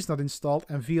VLC is not installed,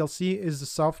 and VLC is the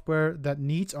software that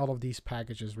needs all of these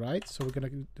packages, right? So we're going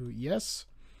to do yes.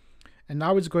 And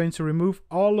now it's going to remove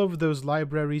all of those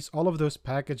libraries, all of those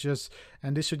packages,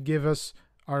 and this should give us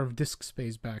our disk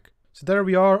space back. So there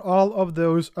we are. All of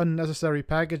those unnecessary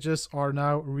packages are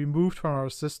now removed from our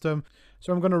system.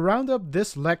 So I'm going to round up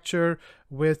this lecture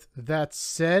with that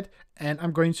said, and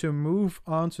I'm going to move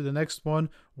on to the next one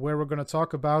where we're going to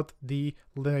talk about the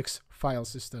Linux file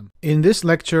system. In this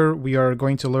lecture, we are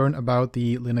going to learn about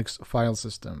the Linux file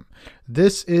system.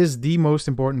 This is the most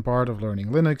important part of learning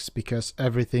Linux because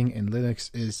everything in Linux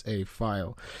is a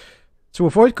file. To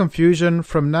avoid confusion,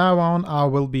 from now on I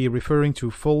will be referring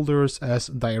to folders as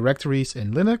directories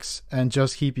in Linux and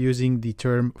just keep using the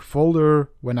term folder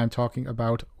when I'm talking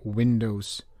about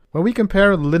Windows. When we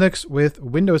compare Linux with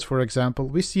Windows, for example,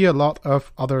 we see a lot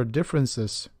of other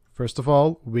differences. First of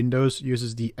all, Windows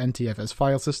uses the NTFS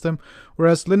file system,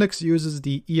 whereas Linux uses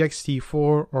the ext4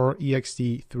 or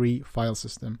ext3 file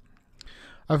system.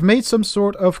 I've made some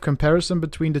sort of comparison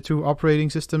between the two operating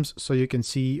systems so you can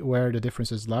see where the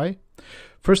differences lie.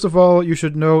 First of all, you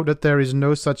should know that there is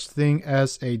no such thing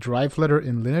as a drive letter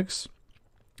in Linux.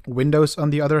 Windows,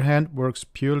 on the other hand, works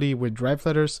purely with drive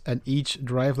letters, and each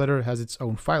drive letter has its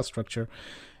own file structure.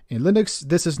 In Linux,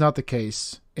 this is not the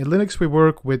case. In Linux, we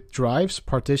work with drives,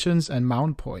 partitions, and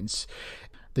mount points.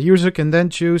 The user can then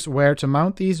choose where to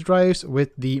mount these drives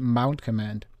with the mount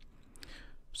command.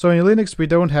 So in Linux, we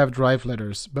don't have drive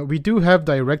letters, but we do have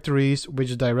directories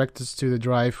which direct us to the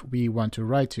drive we want to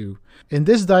write to. In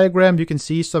this diagram, you can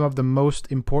see some of the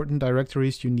most important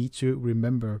directories you need to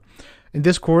remember. In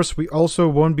this course, we also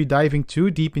won't be diving too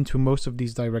deep into most of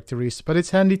these directories, but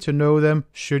it's handy to know them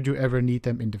should you ever need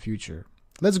them in the future.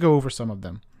 Let's go over some of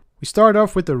them. We start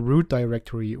off with the root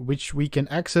directory, which we can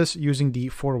access using the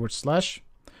 /.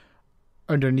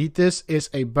 Underneath this is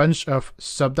a bunch of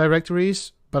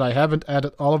subdirectories, but I haven't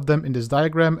added all of them in this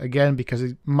diagram, again, because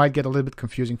it might get a little bit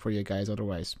confusing for you guys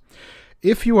otherwise.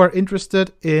 If you are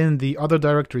interested in the other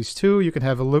directories too, you can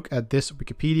have a look at this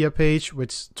Wikipedia page,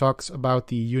 which talks about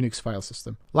the Unix file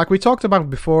system. Like we talked about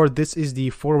before, this is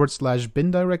the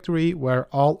 /bin directory, where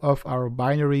all of our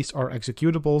binaries or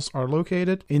executables are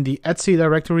located. In the etc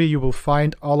directory, you will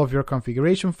find all of your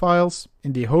configuration files.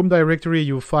 In the home directory,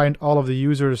 you'll find all of the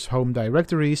user's home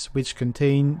directories, which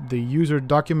contain the user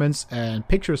documents and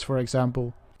pictures, for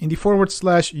example. In the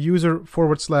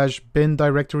 /user/bin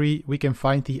directory, we can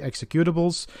find the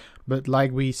executables, but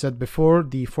like we said before,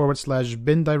 the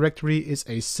 /bin directory is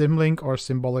a symlink or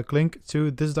symbolic link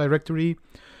to this directory.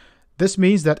 This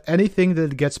means that anything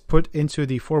that gets put into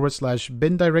the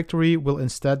 /bin directory will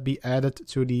instead be added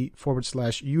to the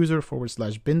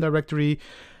 /user/bin directory.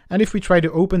 And if we try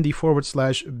to open the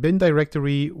 /bin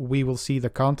directory, we will see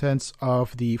the contents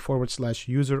of the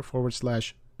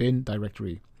 /user/bin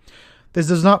directory. This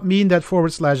does not mean that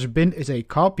 /bin is a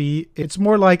copy. It's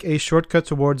more like a shortcut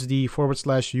towards the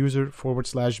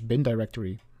 /user/bin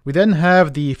directory. We then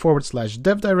have the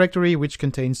 /dev directory, which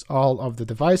contains all of the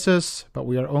devices, but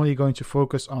we are only going to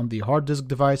focus on the hard disk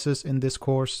devices in this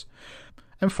course.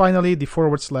 And finally, the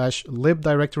 /lib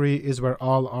directory is where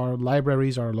all our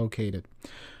libraries are located.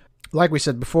 Like we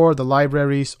said before, the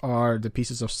libraries are the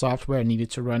pieces of software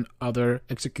needed to run other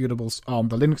executables on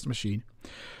the Linux machine.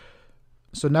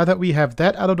 So now that we have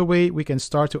that out of the way, we can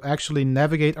start to actually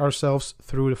navigate ourselves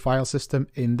through the file system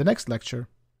in the next lecture.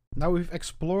 Now we've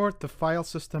explored the file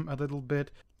system a little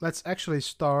bit. Let's actually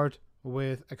start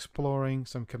with exploring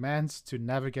some commands to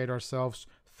navigate ourselves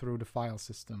through the file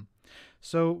system.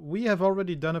 So we have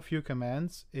already done a few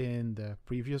commands in the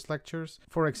previous lectures.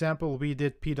 For example, we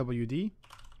did pwd,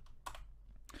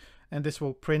 and this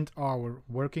will print our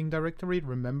working directory.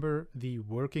 Remember, the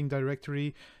working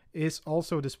directory is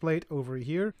also displayed over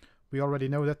here. We already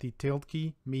know that the tilde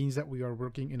key means that we are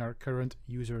working in our current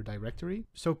user directory.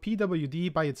 So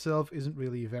pwd by itself isn't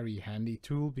really a very handy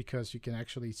tool because you can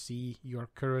actually see your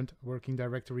current working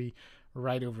directory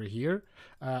right over here.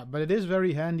 But it is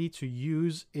very handy to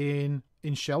use in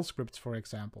shell scripts, for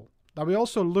example. Now we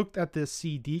also looked at the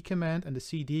cd command, and the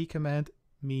cd command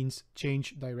means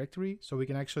change directory. So we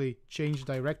can actually change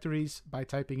directories by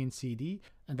typing in cd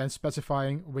and then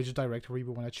specifying which directory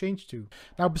we want to change to.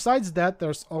 Now, besides that,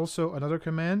 there's also another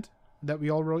command that we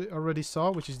already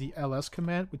saw, which is the ls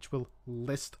command, which will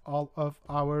list all of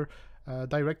our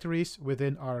directories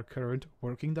within our current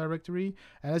working directory.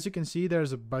 And as you can see,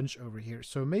 there's a bunch over here.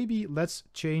 So maybe let's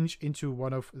change into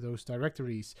one of those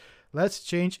directories. Let's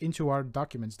change into our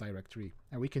documents directory.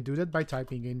 And we can do that by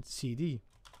typing in cd.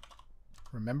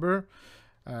 Remember,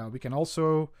 we can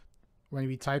also, when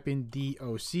we type in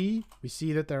doc, we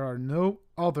see that there are no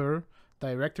other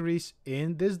directories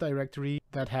in this directory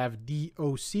that have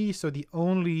doc. So the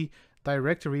only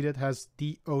directory that has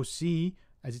doc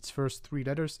as its first three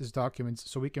letters is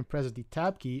documents. So we can press the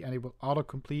tab key and it will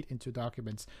autocomplete into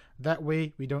documents. That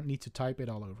way we don't need to type it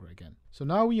all over again. So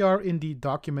now we are in the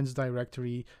documents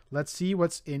directory. Let's see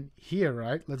what's in here,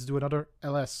 right? Let's do another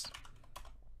ls.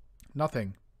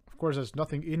 Nothing. Of course, there's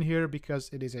nothing in here because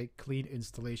it is a clean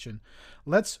installation.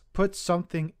 Let's put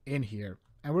something in here.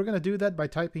 And we're going to do that by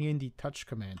typing in the touch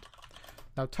command.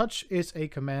 Now, touch is a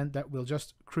command that will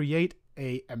just create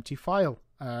a empty file.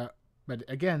 But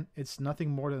again, it's nothing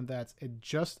more than that. It's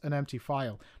just an empty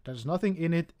file. There's nothing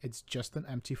in it. It's just an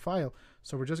empty file.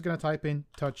 So we're just going to type in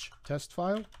touch test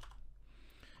file.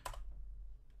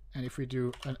 And if we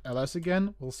do an ls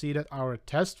again, we'll see that our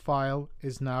test file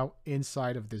is now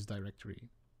inside of this directory.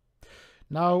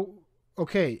 Now,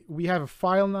 okay, we have a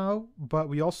file now, but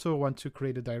we also want to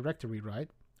create a directory, right?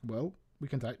 Well, we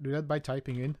can do that by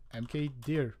typing in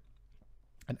mkdir.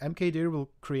 And mkdir will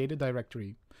create a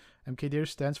directory. mkdir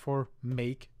stands for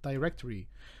make directory.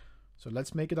 So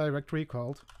let's make a directory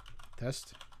called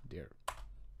testdir.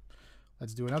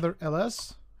 Let's do another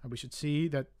ls, and we should see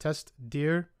that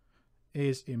testdir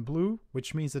is in blue,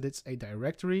 which means that it's a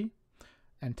directory,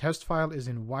 and test file is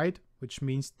in white, which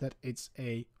means that it's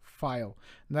a file.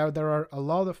 Now there are a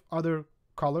lot of other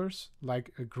colors,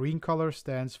 like a green color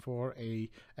stands for a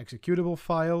executable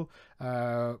file,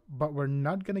 but we're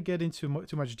not going to get into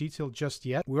too much detail just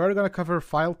yet. We are going to cover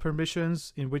file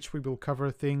permissions, in which we will cover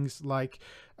things like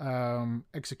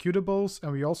executables,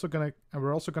 and we're also going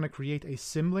to create a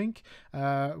symlink,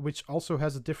 which also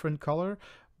has a different color.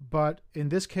 But in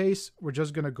this case, we're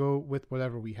just going to go with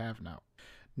whatever we have now.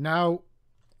 Now,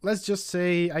 let's just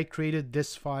say I created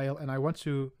this file and I want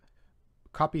to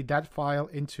copy that file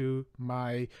into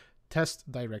my test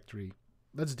directory.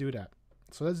 Let's do that.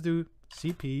 So let's do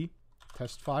cp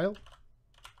test file.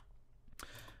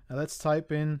 And let's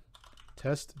type in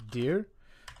testdir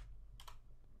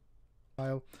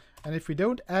file. And if we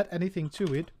don't add anything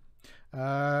to it,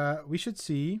 we should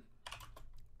see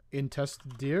in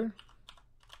testdir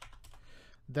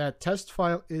that test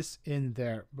file is in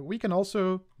there. But we can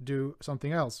also do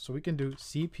something else. So we can do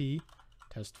cp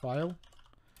test file,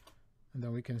 and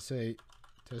then we can say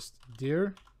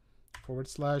testdir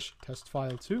 / test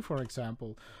file 2, for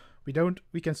example.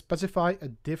 We can specify a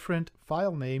different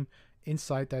file name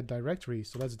inside that directory.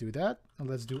 So let's do that, and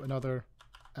let's do another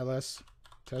ls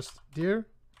testdir.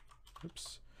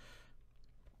 Oops.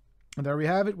 And there we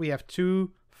have it. We have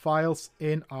two files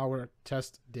in our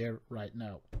testdir right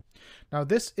now. Now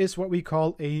this is what we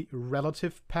call a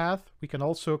relative path. We can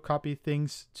also copy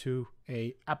things to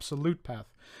a absolute path.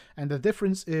 And the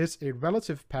difference is a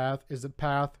relative path is the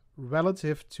path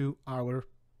relative to our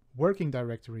working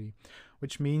directory,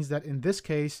 which means that in this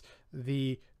case,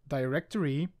 the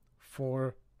directory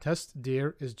for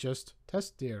testdir is just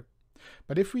testdir.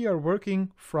 But if we are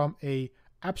working from a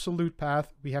absolute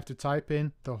path, we have to type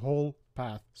in the whole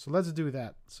path. So let's do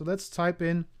that. So let's type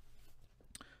in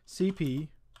cp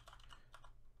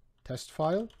test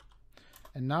file,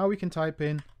 and now we can type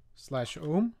in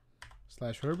 /home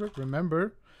 /Herbert.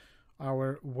 Remember,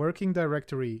 our working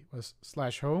directory was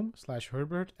 /home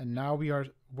 /Herbert, and now we are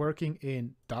working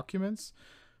in documents.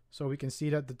 So we can see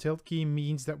that the tilde key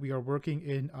means that we are working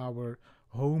in our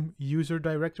home user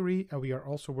directory, and we are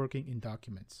also working in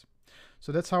documents.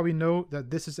 So that's how we know that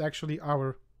this is actually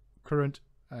our current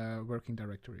working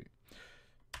directory.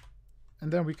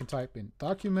 And then we can type in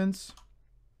documents,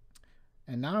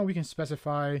 and now we can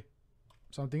specify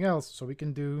something else. So we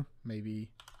can do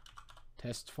maybe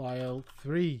test file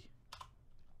 3.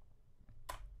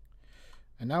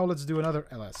 And now let's do another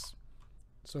ls.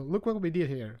 So look what we did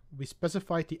here. We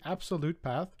specified the absolute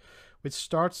path, which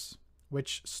starts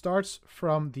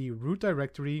from the root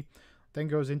directory, then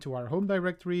goes into our home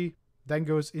directory, then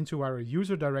goes into our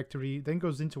user directory, then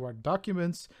goes into our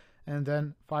documents, and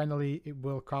then finally it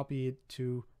will copy it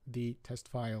to the test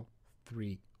file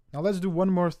 3. Now let's do one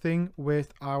more thing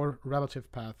with our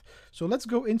relative path. So let's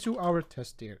go into our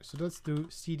test dir. So let's do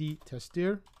cd test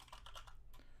dir.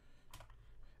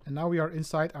 And now we are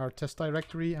inside our test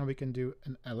directory, and we can do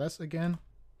an ls again.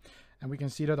 And we can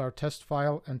see that our test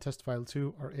file and test file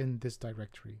 2 are in this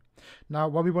directory. Now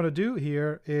what we want to do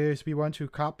here is we want to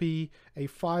copy a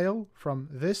file from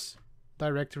this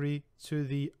directory to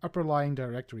the upperlying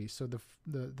directory, so the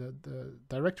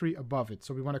directory above it.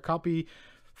 So we want to copy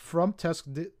from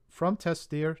test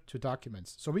dir to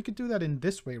documents. So we could do that in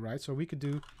this way, right? So we could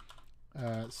do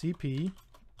cp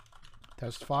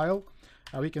test file,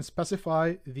 and we can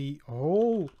specify the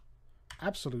whole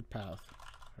absolute path,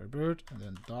 Herbert, and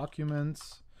then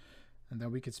documents, and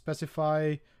then we could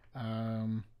specify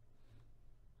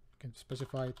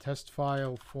test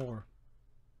file 4.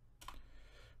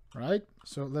 Right?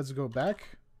 So let's go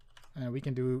back, and we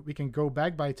can go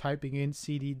back by typing in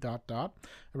cd dot dot,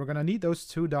 and we're gonna need those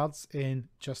 2 dots in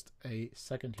just a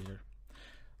second here.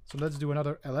 So let's do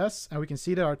another ls, and we can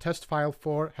see that our test file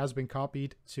 4 has been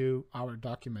copied to our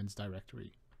documents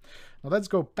directory. Now let's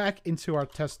go back into our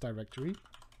test directory,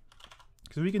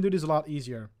 because we can do this a lot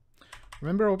easier.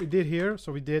 Remember what we did here?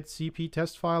 So we did cp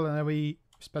test file, and then we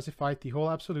specified the whole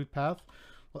absolute path.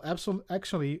 Well,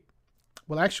 actually,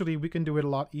 we can do it a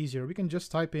lot easier. We can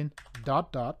just type in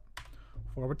dot dot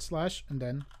 / and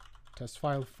then test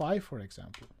file 5, for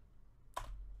example.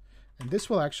 And this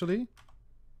will actually,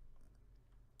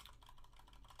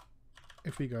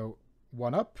 if we go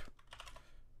one up,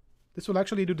 this will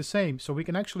actually do the same. So we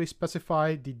can actually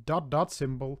specify the dot dot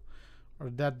symbol, or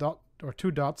that dot, or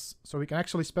 2 dots. So we can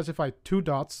actually specify 2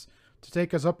 dots to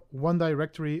take us up 1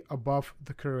 directory above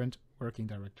the current working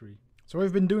directory. So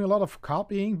we've been doing a lot of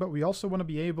copying, but we also want to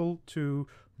be able to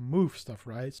move stuff,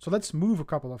 right? So let's move a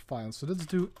couple of files. So let's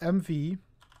do mv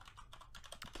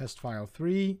test file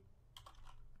 3.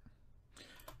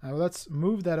 Now let's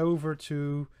move that over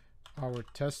to our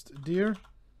test dir.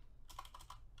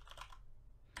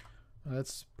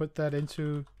 Let's put that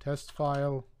into test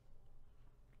file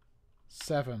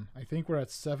 7. I think we're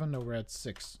at 7, or we're at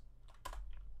 6.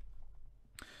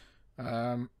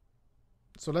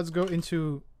 So let's go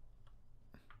into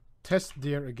test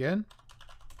dir again,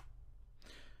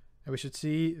 and we should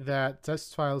see that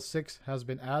test file 6 has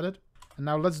been added. And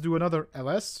now let's do another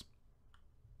ls,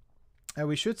 and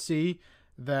we should see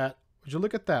that, would you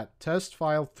look at that, test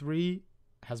file 3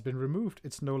 has been removed.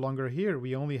 It's no longer here.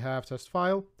 We only have test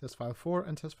file 4,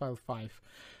 and test file 5.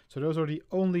 So those are the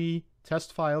only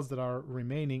test files that are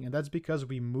remaining, and that's because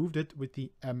we moved it with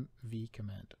the mv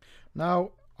command.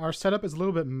 Now our setup is a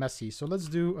little bit messy, so let's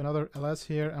do another ls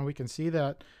here, and we can see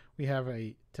that we have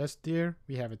a test dir,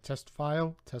 we have a test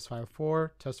file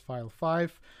 4, test file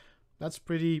 5. That's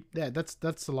pretty, yeah,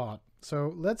 that's a lot.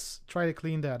 So let's try to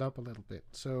clean that up a little bit.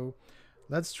 So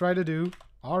let's try to do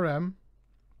rm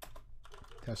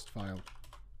test file.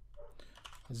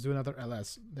 Let's do another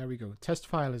ls. There we go. Test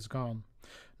file is gone.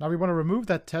 Now we want to remove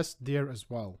that test dir as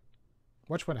well.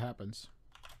 Watch what happens.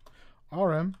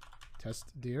 rm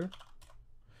test dir,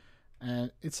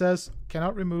 and it says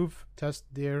cannot remove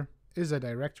test dir is a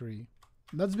directory.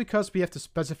 That's because we have to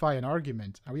specify an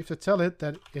argument, and we have to tell it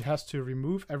that it has to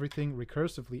remove everything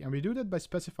recursively, and we do that by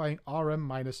specifying rm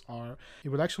minus r. It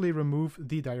will actually remove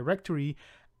the directory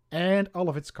and all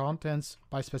of its contents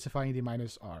by specifying the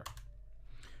minus r.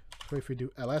 So if we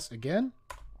do ls again,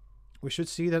 we should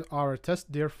see that our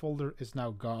test dir folder is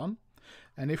now gone.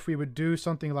 And if we would do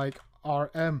something like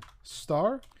rm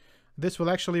star, this will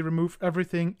actually remove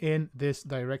everything in this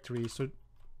directory. So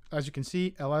as you can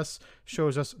see, ls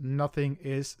shows us nothing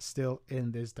is still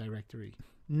in this directory.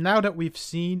 Now that we've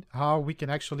seen how we can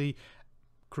actually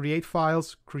create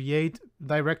files, create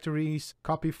directories,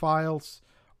 copy files,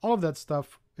 all of that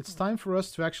stuff, it's time for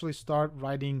us to actually start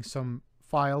writing some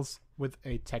files with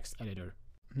a text editor.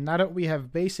 Now that we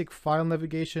have basic file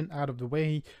navigation out of the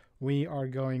way, we are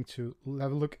going to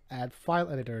have a look at file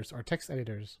editors or text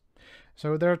editors.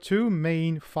 So there are two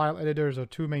main file editors or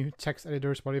two main text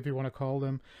editors, whatever you want to call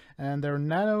them, and they're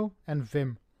Nano and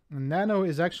Vim. And Nano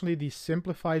is actually the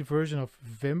simplified version of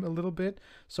Vim a little bit,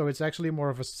 so it's actually more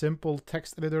of a simple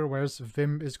text editor, whereas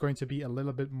Vim is going to be a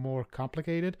little bit more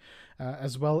complicated,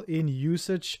 as well in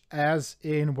usage as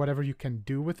in whatever you can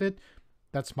do with it.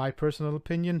 That's my personal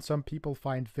opinion. Some people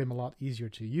find Vim a lot easier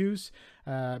to use,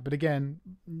 but again,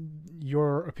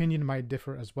 your opinion might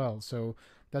differ as well, so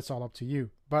that's all up to you.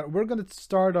 But we're going to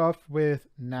start off with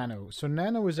Nano. So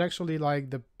Nano is actually like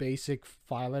the basic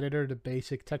file editor, the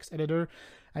basic text editor,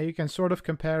 and you can sort of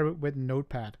compare it with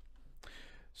Notepad.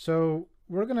 So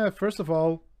we're going to, first of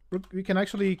all, we can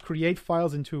actually create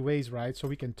files in two ways, right? So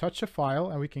we can touch a file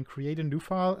and we can create a new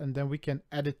file, and then we can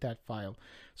edit that file.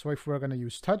 So if we're going to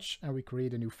use touch and we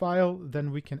create a new file,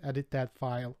 then we can edit that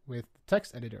file with the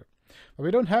text editor. But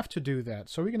we don't have to do that.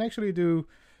 So we can actually do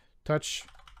touch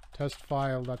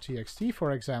testfile.txt,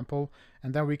 for example,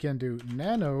 and then we can do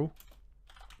nano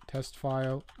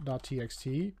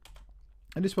testfile.txt,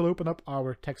 and this will open up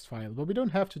our text file. But we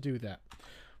don't have to do that.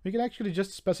 We can actually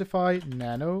just specify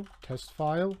nano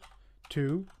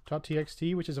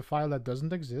testfile2.txt, which is a file that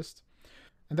doesn't exist.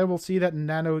 And then we'll see that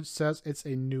nano says it's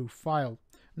a new file.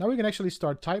 Now we can actually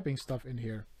start typing stuff in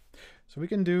here. So we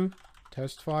can do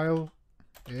test file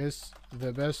is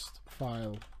the best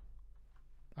file.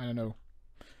 I don't know.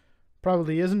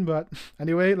 Probably isn't, but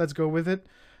anyway, let's go with it.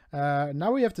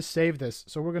 Now we have to save this.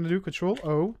 So we're going to do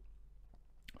Control-O.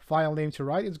 File name to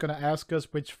write. It's going to ask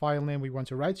us which file name we want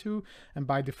to write to, and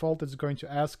by default it's going to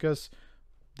ask us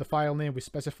the file name we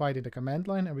specified in the command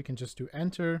line, and we can just do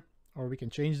enter, or we can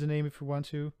change the name if we want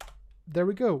to. There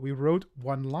we go, we wrote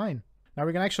one line. Now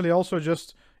we can actually also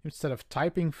just, instead of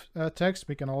typing text,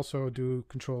 we can also do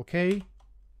Control-K,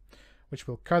 which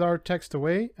will cut our text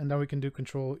away, and then we can do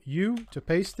Control-U to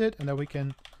paste it, and then we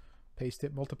can paste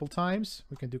it multiple times.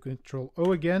 We can do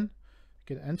Control-O again, we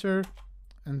can enter,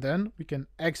 and then we can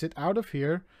exit out of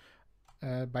here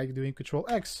by doing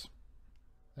Control-X.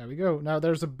 There we go. Now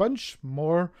there's a bunch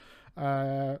more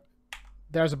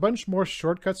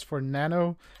shortcuts for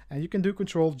Nano, and you can do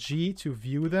Control-G to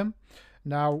view them.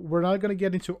 Now we're not going to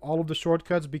get into all of the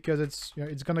shortcuts because it's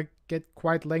going to get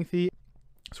quite lengthy,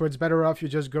 so it's better off you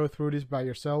just go through this by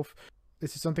yourself.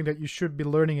 This is something that you should be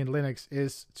learning in Linux,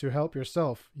 is to help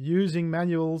yourself. Using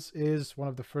manuals is one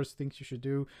of the first things you should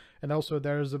do. And also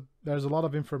there's a lot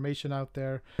of information out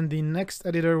there. And the next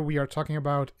editor we are talking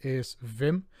about is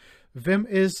Vim. Vim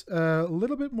is a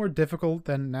little bit more difficult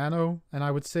than Nano, and I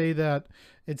would say that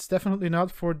it's definitely not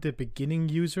for the beginning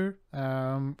user.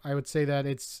 I would say that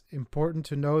it's important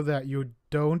to know that you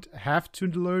don't have to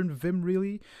learn Vim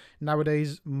really.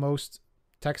 Nowadays, most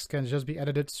text can just be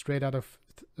edited straight out of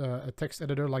a text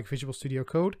editor like Visual Studio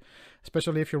Code,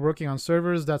 especially if you're working on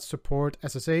servers that support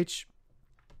SSH.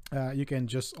 You can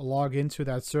just log into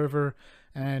that server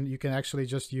and you can actually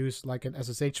just use like an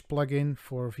SSH plugin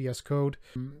for VS Code.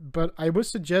 But I would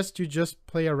suggest you just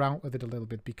play around with it a little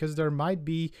bit, because there might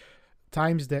be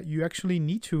times that you actually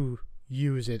need to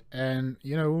use it, and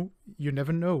you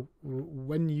never know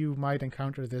when you might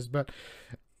encounter this. But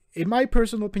in my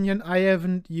personal opinion, I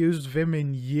haven't used Vim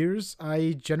in years.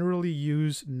 I generally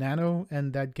use Nano,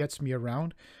 and that gets me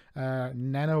around.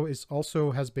 Nano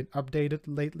has been updated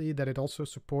lately, that it also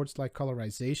supports like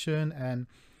colorization, and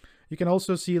you can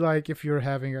also see like if you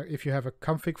have a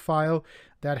config file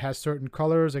that has certain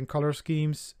colors and color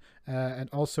schemes, and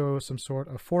also some sort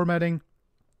of formatting.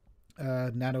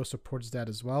 Nano supports that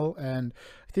as well, and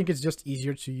I think it's just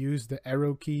easier to use the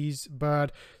arrow keys.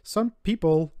 But some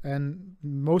people, and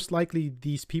most likely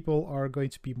these people are going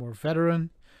to be more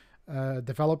veteran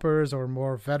developers or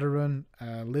more veteran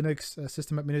Linux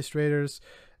system administrators,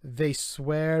 they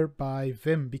swear by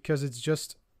Vim because it's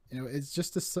just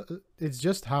it's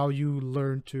just how you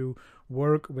learn to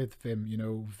work with Vim.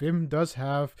 Vim does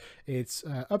have its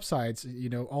upsides.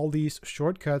 All these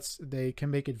shortcuts, they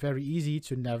can make it very easy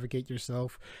to navigate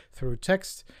yourself through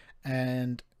text.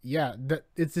 And yeah,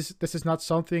 this is not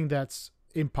something that's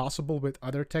impossible with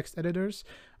other text editors,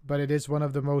 but it is one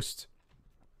of the most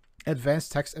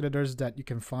advanced text editors that you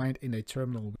can find in a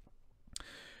terminal.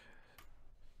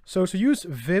 So to use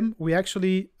Vim, we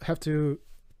actually have to...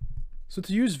 So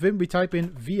to use Vim, we type in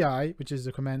vi, which is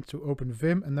the command to open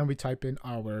Vim, and then we type in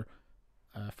our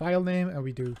file name, and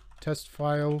we do test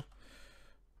file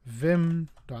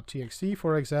vim.txt,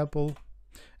 for example,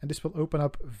 and this will open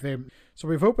up Vim. So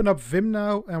we've opened up Vim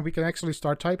now, and we can actually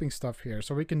start typing stuff here.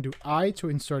 So we can do I to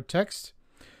insert text,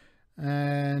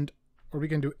 or we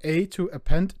can do A to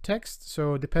append text.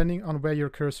 So depending on where your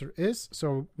cursor is,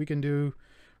 so we can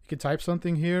type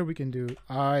something here. We can do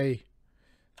I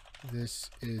this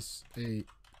is a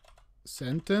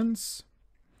sentence.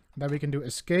 Then we can do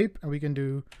escape, and we can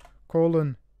do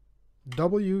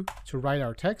 :W to write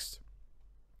our text.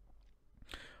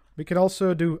 We can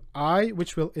also do I,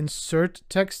 which will insert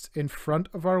text in front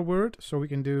of our word. So we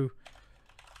can do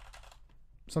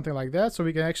something like that. So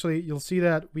we can actually, you'll see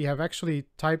that we have actually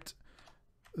typed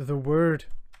the word.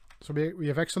 So we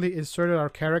have actually inserted our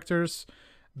characters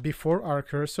before our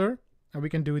cursor. And we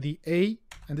can do the A,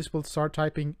 and this will start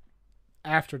typing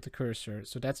after the cursor.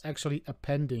 So that's actually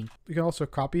appending. We can also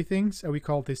copy things, and we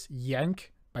call this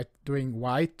yank by doing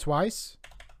Y twice.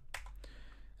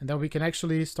 And then we can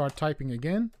actually start typing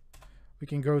again. We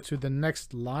can go to the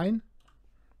next line.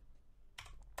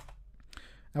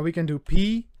 And we can do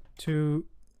P,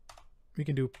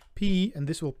 and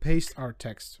this will paste our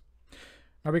text.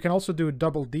 Now we can also do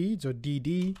double D, so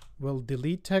DD will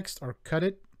delete text or cut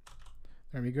it.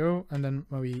 There we go. And then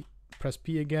when we press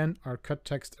P again, our cut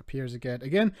text appears again.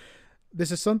 Again, this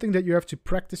is something that you have to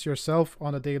practice yourself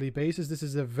on a daily basis. This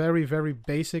is the very, very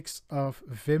basics of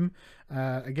Vim.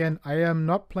 Again, I am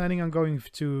not planning on going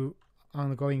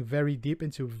very deep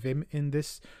into Vim in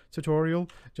this tutorial,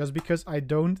 just because I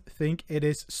don't think it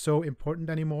is so important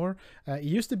anymore. It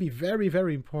used to be very,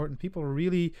 very important. People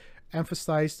really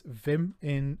emphasized Vim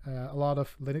in a lot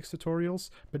of Linux tutorials,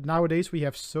 but nowadays we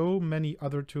have so many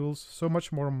other tools, so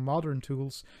much more modern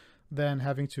tools than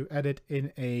having to edit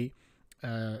in a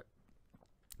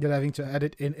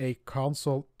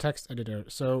console text editor.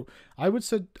 So I would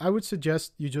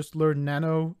suggest you just learn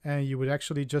Nano, and you would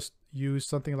actually just use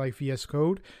something like VS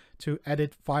Code to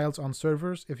edit files on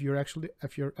servers. If you're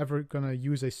ever gonna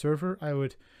use a server, I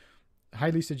would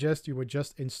highly suggest you would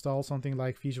just install something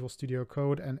like Visual Studio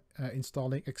Code and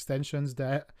installing extensions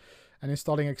that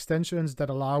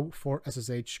allow for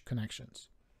SSH connections.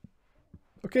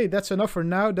 Okay, that's enough for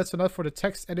now. That's enough for the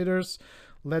text editors.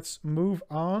 Let's move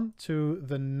on to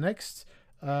the next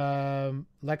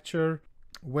lecture,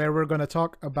 where we're going to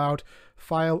talk about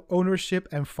file ownership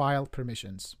and file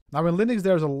permissions. Now in Linux,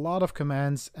 there's a lot of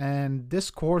commands, and this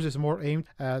course is more aimed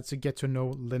to get to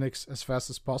know Linux as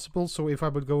fast as possible. So if I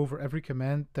would go over every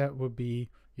command, I would be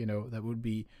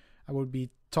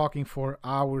talking for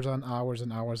hours on hours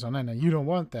and hours on end, and you don't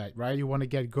want that, right? You want to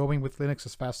get going with Linux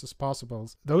as fast as possible.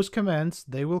 Those commands,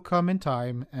 they will come in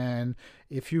time, and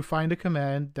if you find a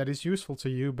command that is useful to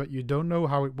you but you don't know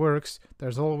how it works,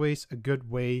 there's always a good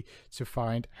way to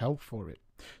find help for it.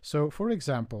 So for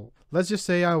example, let's just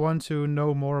say I want to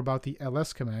know more about the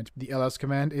ls command. The ls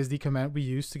command is the command we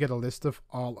use to get a list of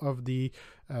all of the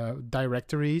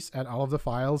directories and all of the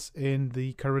files in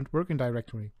the current working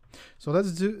directory. So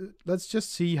let's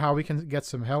just see how we can get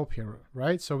some help here,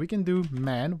 right? So we can do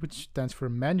man, which stands for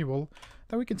manual.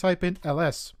 Then we can type in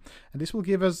ls, and this will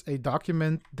give us a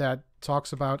document that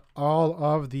talks about all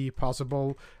of the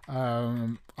possible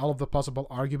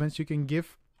arguments you can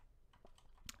give.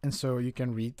 And so you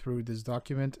can read through this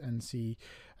document and see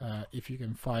if you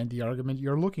can find the argument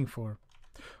you're looking for.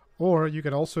 Or you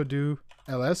can also do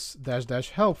ls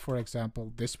 -- help, for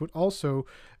example. This would also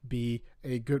be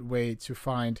a good way to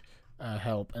find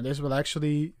help. And this will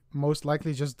actually most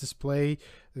likely just display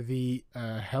the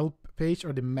help page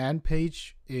or the man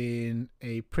page in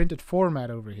a printed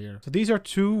format over here. So these are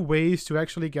two ways to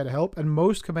actually get help. And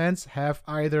most commands have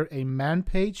either a man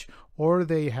page or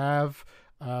they have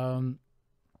a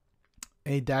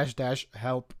 --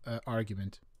 help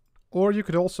argument. Or you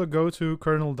could also go to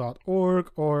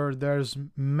kernel.org, or there's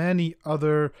many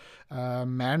other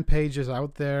man pages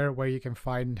out there where you can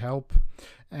find help.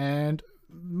 And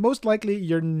most likely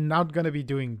you're not going to be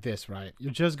doing this, right?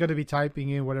 You're just going to be typing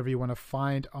in whatever you want to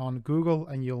find on Google,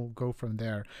 and you'll go from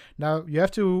there. Now, you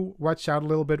have to watch out a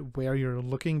little bit where you're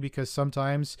looking, because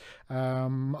sometimes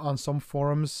on some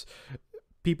forums,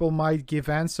 people might give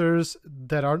answers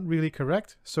that aren't really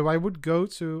correct. So I would go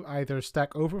to either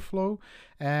Stack Overflow,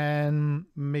 and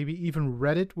maybe even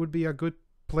Reddit would be a good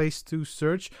place to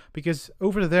search, because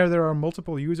over there are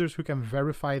multiple users who can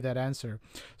verify that answer.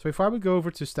 So if I would go over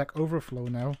to Stack Overflow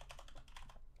now,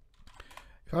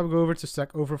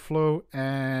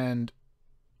 and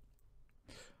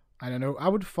I don't know, I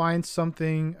would find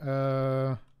something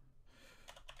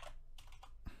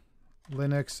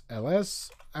Linux ls.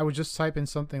 I would just type in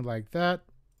something like that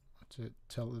to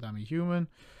tell that I'm a human.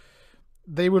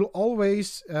 They will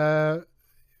always upvote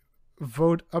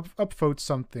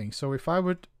something. So if I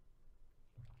would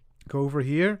go over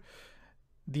here,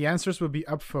 the answers will be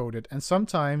upvoted. And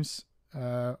sometimes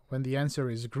when the answer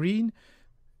is green,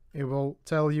 it will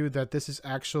tell you that this is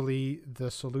actually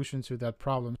the solution to that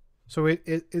problem. So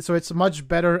so it's much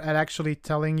better at actually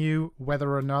telling you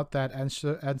whether or not that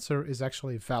answer is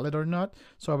actually valid or not.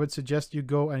 So I would suggest you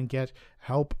go and get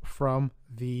help from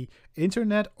the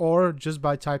internet, or just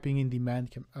by typing in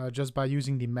just by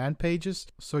using the man pages.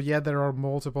 So yeah, there are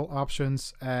multiple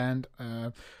options, and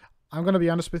I'm gonna be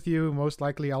honest with you. Most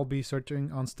likely, I'll be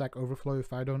searching on Stack Overflow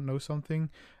if I don't know something.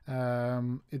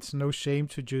 It's no shame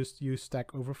to just use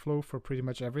Stack Overflow for pretty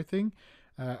much everything.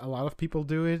 A lot of people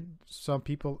do it. Some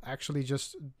people actually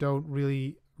just don't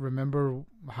really remember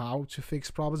how to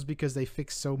fix problems because they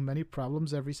fix so many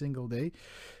problems every single day.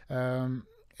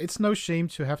 It's no shame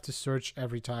to have to search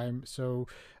every time. So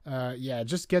yeah,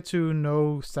 just get to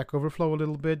know Stack Overflow a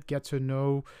little bit, get to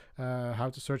know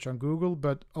how to search on Google,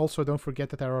 but also don't forget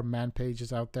that there are man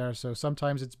pages out there. So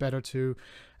sometimes it's better to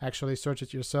actually search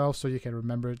it yourself so you can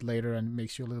remember it later, and it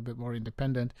makes you a little bit more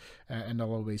independent and not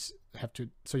always have to,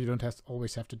 so you don't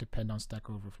always have to depend on Stack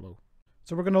Overflow.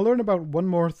 So we're going to learn about one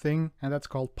more thing, and that's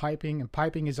called piping. And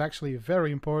piping is actually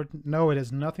very important. No, it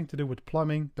has nothing to do with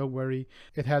plumbing, don't worry.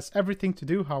 It has everything to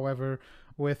do, however,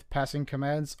 with passing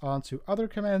commands onto other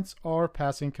commands, or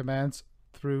passing commands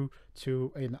through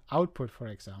to an output, for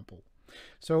example.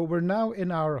 So we're now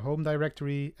in our home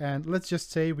directory, and let's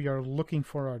just say we are looking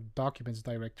for our documents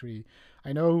directory.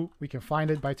 I know we can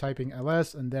find it by typing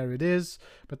ls, and there it is,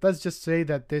 but let's just say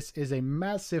that this is a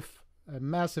massive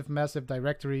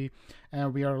directory,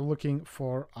 and we are looking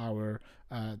for our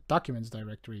documents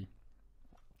directory.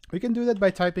 We can do that by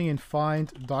typing in find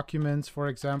documents, for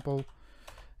example,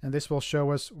 and this will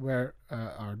show us where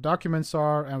our documents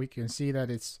are, and we can see that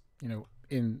it's, you know,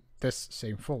 in this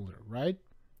same folder, right?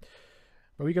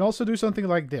 But we can also do something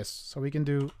like this. So we can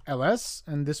do ls,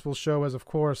 and this will show us, of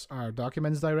course, our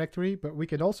documents directory, but we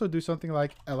can also do something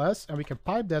like ls, and we can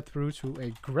pipe that through to a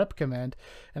grep command.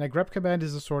 And a grep command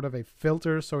is a sort of a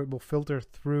filter, so it will filter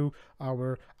through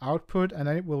our output, and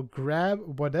then it will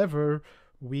grab whatever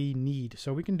we need.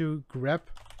 So we can do grep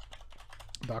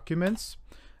documents,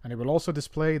 and it will also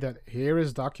display that here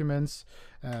is documents,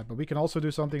 but we can also do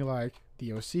something like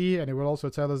doc, and it will also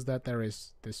tell us that there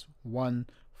is this one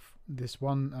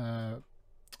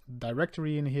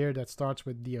directory in here that starts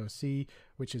with doc,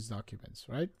 which is documents,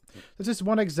 right? This is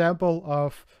one example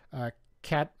of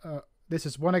this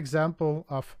is one example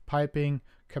of piping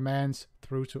commands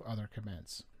through to other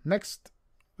commands. Next,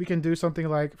 we can do something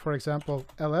like, for example,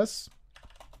 ls,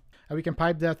 and we can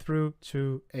pipe that through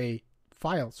to a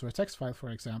file, so a text file, for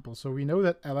example. So we know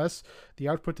that ls, the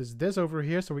output is this over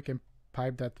here, so we can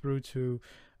pipe that through to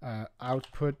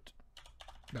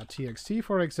output.txt,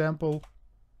 for example.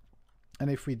 And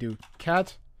if we do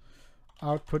cat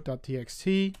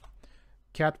output.txt,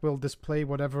 cat will display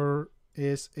whatever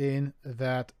is in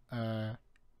that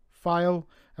file,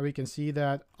 and we can see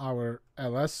that our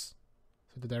ls,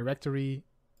 so the directory,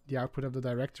 the output of the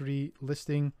directory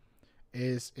listing,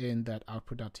 is in that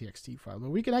output.txt file.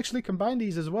 But we can actually combine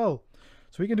these as well.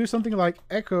 So we can do something like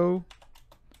echo,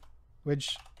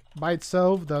 which by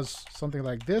itself does something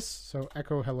like this. So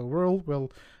echo hello world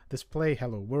will display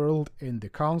hello world in the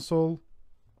console.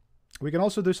 We can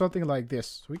also do something like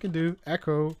this. So we can do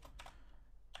echo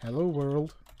hello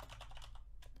world,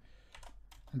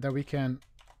 and then we can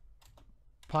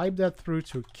pipe that through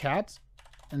to cat,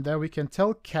 and then we can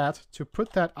tell cat to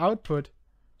put that output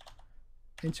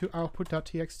into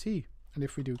output.txt. And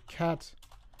if we do cat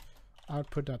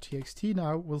output.txt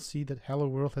now, we'll see that hello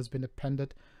world has been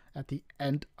appended at the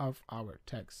end of our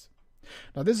text.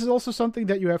 Now this is also something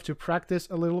that you have to practice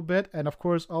a little bit, and of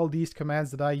course all these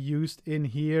commands that I used in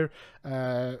here,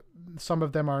 some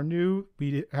of them are new.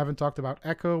 We haven't talked about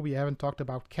echo, we haven't talked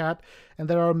about cat, and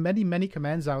there are many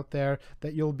commands out there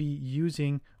that you'll be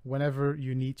using whenever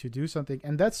you need to do something.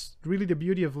 And that's really the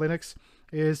beauty of Linux,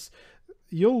 is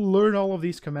you'll learn all of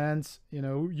these commands, you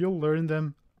know, you'll learn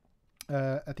them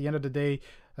at the end of the day.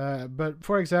 But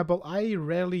for example, I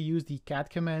rarely use the cat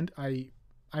command.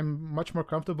 I'm much more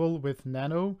comfortable with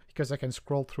nano because I can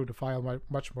scroll through the file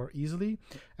much more easily.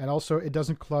 And also it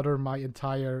doesn't clutter my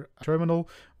entire terminal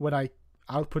when I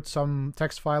output some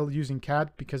text file using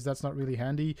cat, because that's not really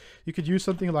handy. You could use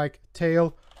something like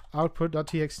tail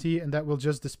output.txt, and that will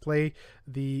just display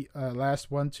the last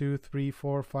 1, 2, 3,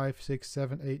 4, 5, 6,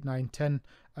 7, 8, 9, 10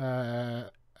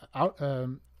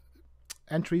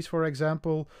 entries, for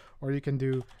example. Or you can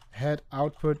do head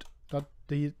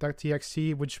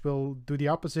output.txt, which will do the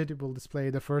opposite. It will display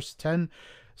the first 10.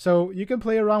 So you can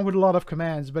play around with a lot of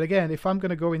commands. But again, if I'm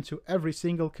going to go into every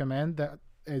single command that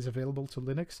is available to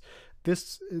Linux,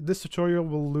 this tutorial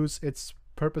will lose its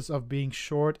purpose of being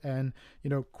short and, you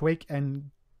know, quick and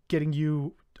getting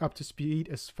you up to speed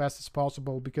as fast as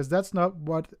possible, because that's not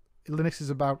what Linux is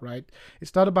about, right?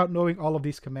 It's not about knowing all of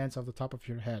these commands off the top of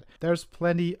your head. There's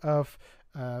plenty of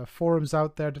forums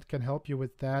out there that can help you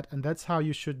with that, and that's how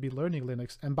you should be learning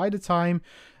Linux. And by the time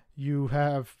you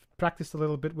have practiced a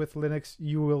little bit with Linux,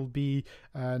 you will be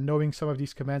knowing some of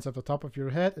these commands off the top of your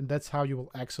head, and that's how you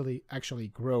will actually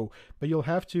grow. But you'll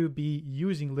have to be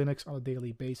using Linux on a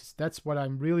daily basis. That's why I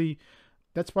really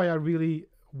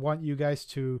want you guys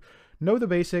to know the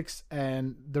basics,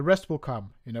 and the rest will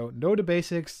come. Know the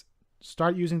basics,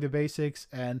 start using the basics,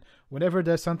 and whenever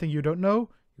there's something you don't know,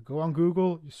 you go on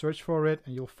Google, you search for it,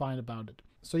 and you'll find about it.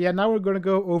 So yeah, now we're going to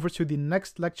go over to the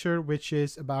next lecture, which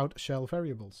is about shell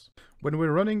variables. When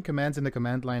we're running commands in the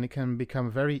command line, it can become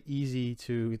very easy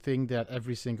to think that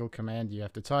every single command you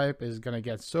have to type is going to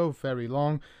get so very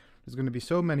long. There's going to be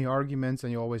so many arguments,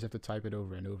 and you always have to type it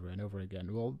over and over and over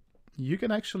again. Well, you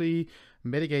can actually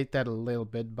mitigate that a little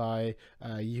bit by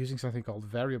using something called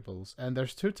variables. And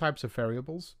there's two types of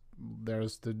variables.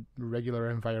 There's the regular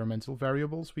environmental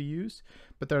variables we use,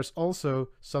 but there's also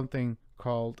something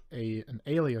called an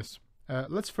alias.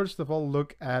 Let's first of all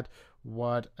look at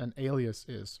what an alias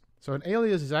is. So an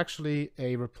alias is actually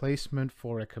a replacement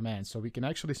for a command. So we can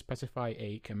actually specify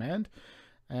a command,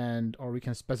 or we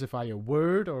can specify a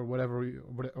word or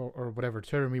whatever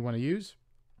term we want to use,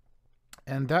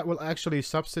 and that will actually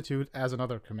substitute as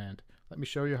another command. Let me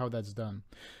show you how that's done.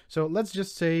 So let's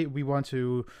just say we want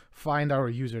to find our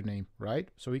username, right?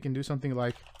 So we can do something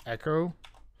like echo,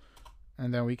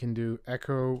 and then we can do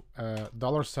echo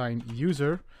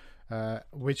 $user,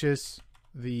 which is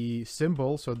the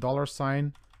symbol. So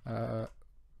 $,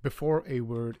 before a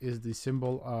word is the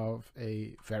symbol of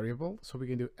a variable. So we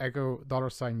can do echo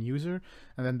 $user,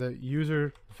 and then the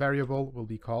user variable will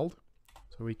be called.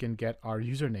 So we can get our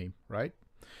username, right?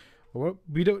 Well,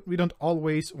 we don't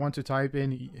always want to type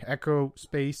in echo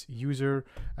space user.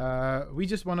 We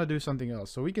just want to do something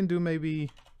else. So we can do maybe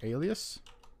alias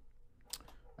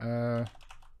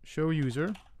show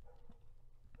user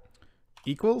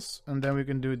equals, and then we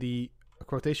can do the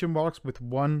quotation marks with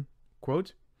one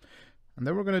quote, and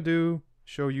then we're going to do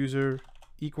show user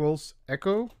equals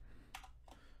echo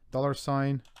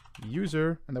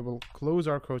 $user, and then we'll close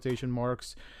our quotation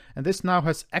marks. And this now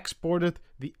has exported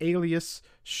the alias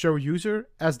show user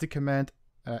as the command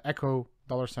echo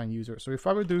 $user. So if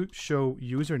I would do show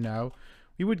user now,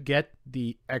 we would get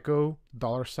the echo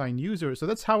 $user. So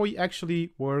that's how we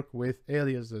actually work with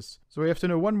aliases. So we have to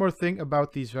know one more thing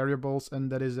about these variables, and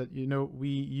that is that, we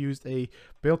used a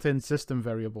built-in system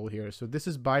variable here. So this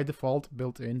is by default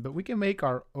built in, but we can make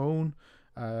our own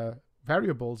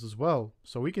variables as well.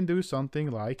 So we can do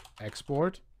something like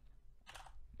export.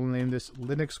 We'll name this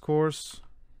Linux course.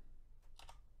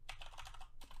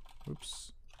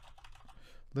 Oops.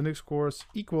 Linux course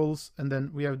equals, and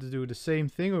then we have to do the same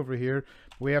thing over here.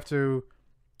 We have to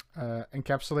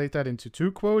encapsulate that into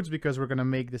two quotes because we're going to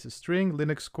make this a string.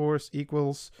 Linux course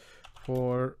equals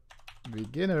for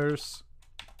beginners,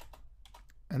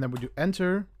 and then we do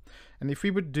enter. And if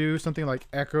we would do something like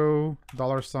echo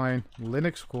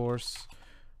 $Linux course,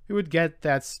 we would get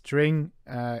that string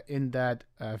in that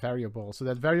variable. So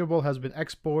that variable has been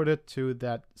exported to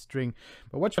that string.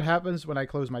 But what happens when I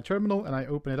close my terminal and I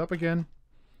open it up again?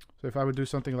 So if I would do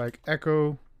something like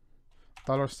echo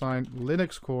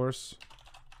 $Linux course,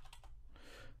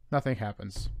 nothing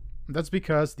happens. And that's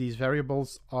because these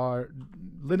variables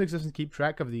Linux doesn't keep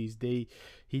track of these.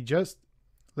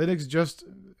 Linux just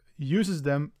uses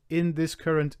them in this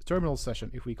current terminal session.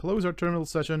 If we close our terminal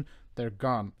session, they're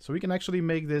gone. So we can actually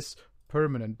make this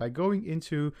permanent by going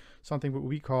into something what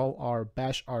we call our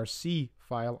bashrc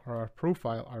file, or our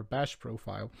profile, our bash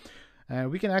profile.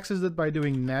 And we can access it by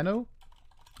doing nano.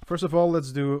 First of all,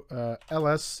 let's do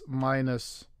ls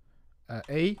minus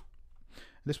a.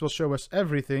 This will show us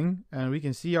everything, and we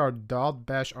can see our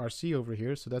 .bashrc over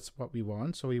here. So that's what we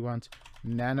want. So we want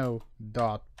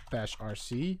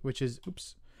nano.bashrc, which is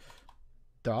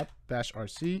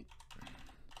 .bashrc,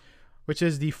 which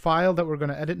is the file that we're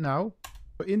going to edit now.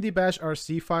 In the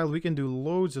bashrc file, we can do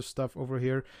loads of stuff over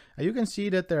here, and you can see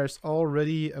that there's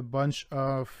already a bunch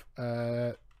of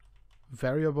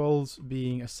variables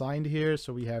being assigned here.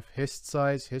 So we have hist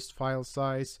size, hist file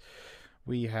size.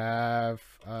 We have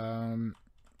let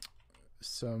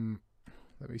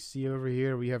me see over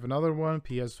here. We have another one,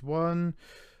 ps1.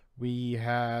 We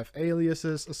have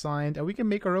aliases assigned, and we can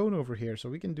make our own over here. So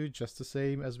we can do just the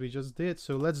same as we just did.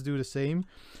 So let's do the same.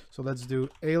 So let's do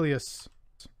alias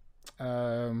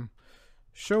show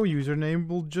username.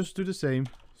 We'll just do the same.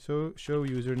 So show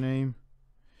username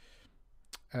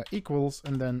equals,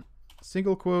 and then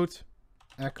single quote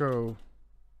echo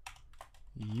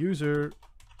user,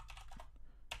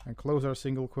 and close our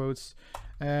single quotes.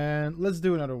 And let's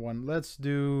do another one. Let's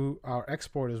do our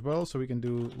export as well. So we can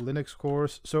do Linux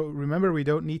course. So remember, we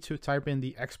don't need to type in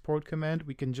the export command.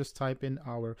 We can just type in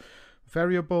our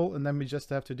variable, and then we just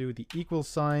have to do the equal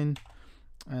sign.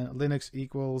 Linux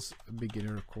equals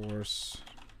beginner course,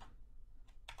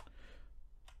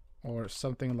 or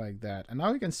something like that. And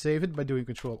now we can save it by doing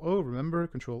Control O. Remember,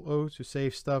 Control O to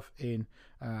save stuff in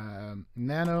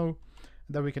Nano.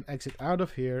 Then we can exit out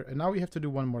of here. And now we have to do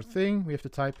one more thing. We have to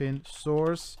type in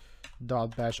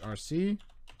source.bashrc.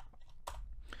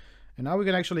 And now we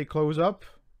can actually close up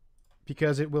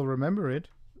because it will remember it.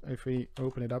 If we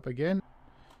open it up again,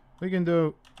 we can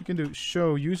do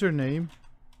show username.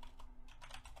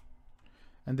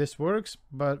 And this works,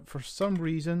 but for some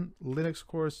reason Linux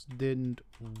course didn't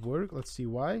work. Let's see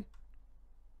why.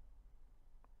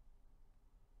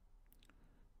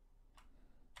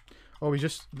 Oh, we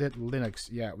just did Linux.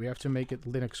 Yeah, we have to make it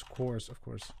Linux course, of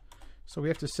course. So we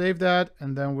have to save that,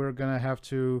 and then we're gonna have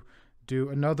to do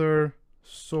another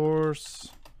source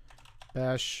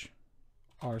bash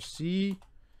rc.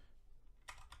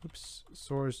 Oops,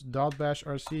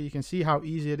 source.bashrc. You can see how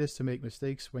easy it is to make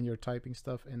mistakes when you're typing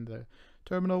stuff in the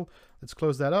terminal. Let's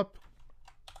close that up.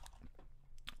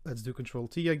 Let's do Control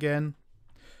T again.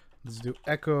 Let's do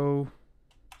echo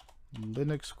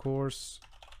Linux course.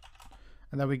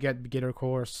 And then we get beginner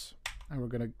course, and we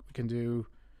can do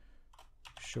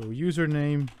show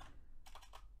username,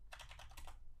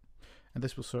 and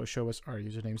this will show us our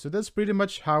username. So that's pretty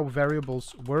much how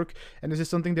variables work, and this is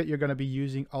something that you're going to be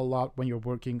using a lot when you're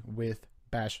working with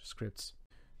bash scripts.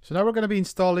 So now we're going to be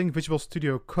installing Visual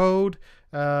Studio Code.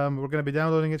 We're going to be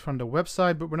downloading it from the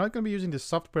website, but we're not going to be using the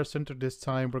software center this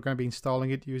time. We're going to be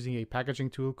installing it using a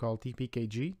packaging tool called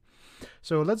tpkg.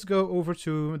 So let's go over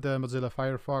to the Mozilla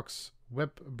Firefox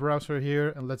web browser here,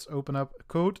 and let's open up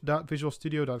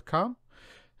code.visualstudio.com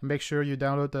and make sure you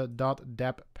download the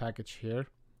 .deb package here,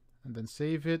 and then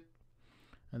save it,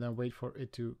 and then wait for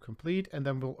it to complete, and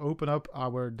then we'll open up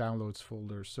our downloads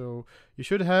folder. So you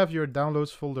should have your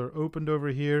downloads folder opened over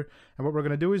here, and what we're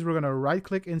going to do is we're going to right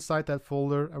click inside that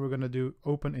folder, and we're going to do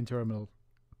open in terminal.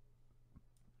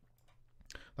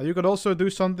 Now you could also do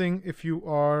something if you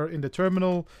are in the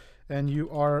terminal and you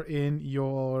are in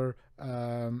your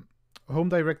home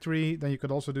directory, then you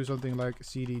could also do something like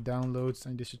cd downloads,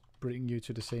 and this should bring you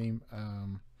to the same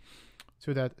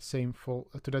to that same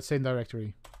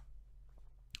directory.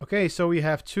 Okay, so we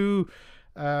have two.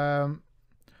 All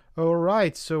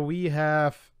right, so we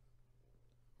have.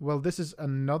 Well, this is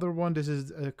another one. This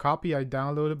is a copy I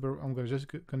downloaded, but I'm just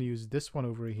going to use this one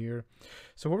over here.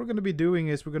 So what we're going to be doing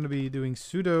is we're going to be doing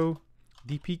sudo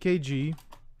dpkg.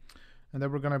 And then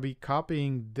we're going to be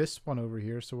copying this one over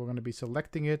here. So we're going to be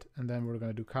selecting it, and then we're going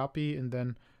to do copy and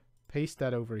then paste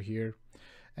that over here.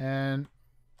 And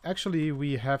actually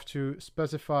we have to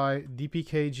specify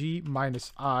dpkg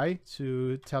 -i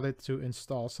to tell it to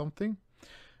install something.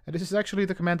 And this is actually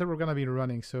the command that we're going to be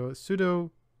running. So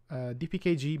sudo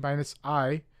dpkg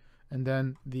 -i and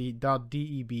then the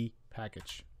 .deb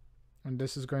package. And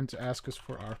this is going to ask us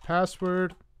for our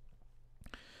password.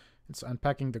 It's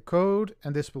unpacking the code,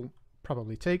 and this will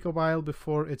probably take a while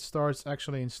before it starts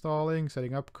actually installing,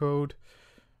 setting up code.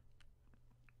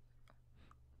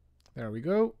 There we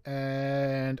go.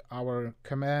 And our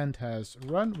command has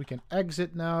run. We can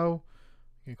exit now.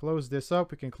 We can close this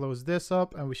up. We can close this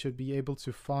up, and we should be able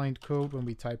to find code when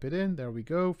we type it in. There we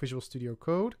go. Visual Studio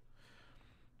Code.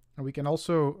 And we can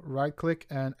also right click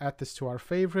and add this to our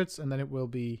favorites, and then it will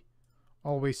be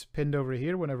always pinned over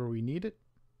here whenever we need it.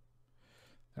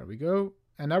 There we go.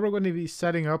 And now we're going to be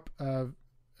setting up a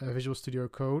Visual Studio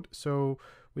Code. So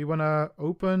we want to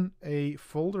open a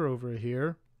folder over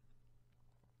here.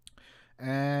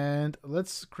 And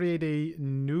let's create a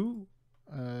new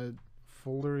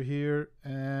folder here.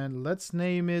 And let's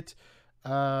name it,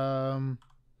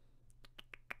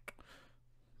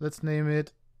 let's name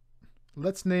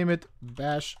it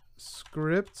bash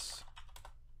scripts.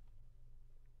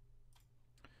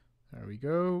 There we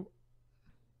go.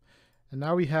 And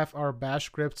now we have our bash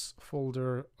scripts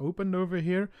folder opened over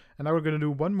here. And now we're going to do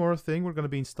one more thing. We're going to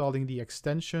be installing the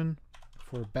extension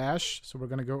for bash. So we're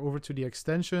going to go over to the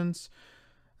extensions,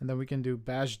 and then we can do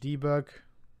bash debug,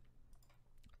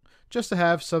 just to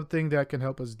have something that can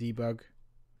help us debug.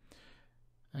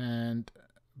 And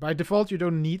by default, you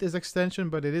don't need this extension,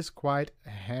 but it is quite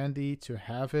handy to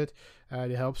have it.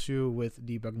 It helps you with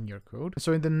debugging your code.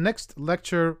 So in the next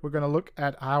lecture, we're going to look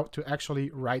at how to actually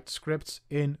write scripts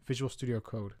in Visual Studio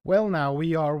Code. Well, now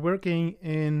we are working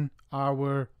in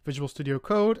our Visual Studio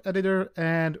Code editor,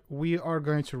 and we are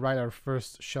going to write our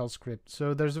first shell script.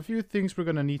 So there's a few things we're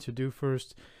going to need to do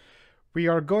first. We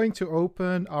are going to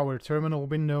open our terminal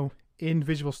window in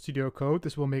Visual Studio Code.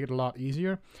 This will make it a lot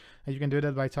easier. And you can do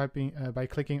that by by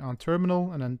clicking on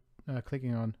Terminal and then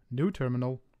clicking on New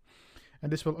Terminal.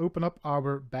 And this will open up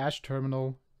our Bash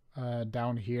terminal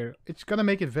down here. It's gonna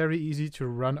make it very easy to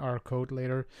run our code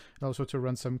later and also to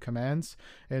run some commands.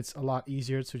 It's a lot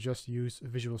easier to just use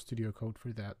Visual Studio Code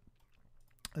for that.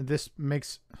 And this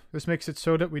makes it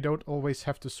so that we don't always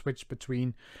have to switch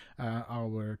between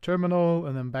our terminal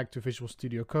and then back to Visual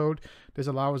Studio Code. This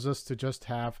allows us to just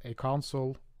have a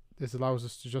console. This allows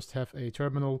us to just have a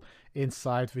terminal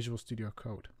inside Visual Studio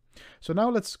Code. So now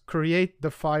let's create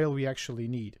the file we actually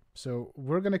need. So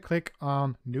we're going to click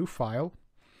on New File,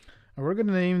 and we're going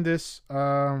to name this.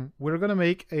 We're going to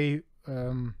make a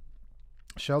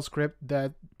shell script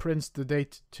that prints the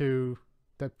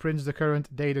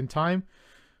current date and time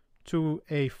to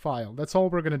a file. That's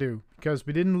all we're going to do, because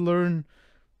we didn't learn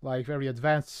like very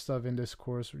advanced stuff in this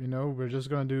course. You know, we're just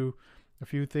going to do a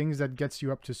few things that gets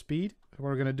you up to speed. What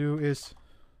we're going to do is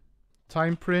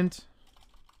time print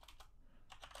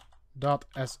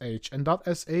 .sh, and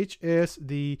 .sh is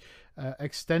the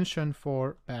extension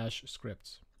for bash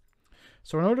scripts.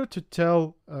 So in order to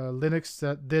tell Linux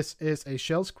that this is a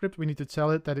shell script, we need to tell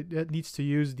it that it needs to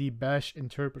use the bash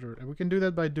interpreter, and we can do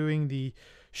that by doing the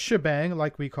shebang,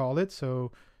 like we call it.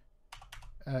 So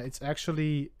it's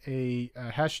actually a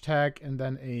hashtag and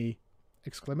then a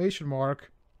exclamation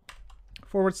mark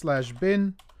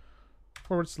 /bin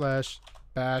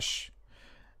 /bash,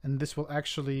 and this will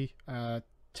actually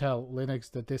tell Linux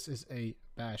that this is a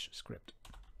bash script.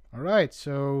 All right,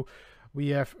 so we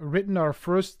have written our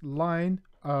first line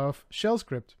of shell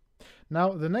script.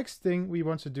 Now the next thing we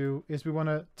want to do is we want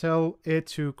to tell it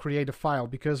to create a file,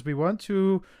 because we want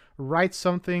to write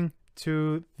something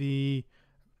to we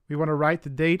want to write the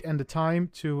date and the time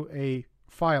to a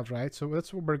file, right? So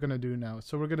that's what we're going to do now.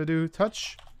 So we're going to do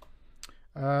touch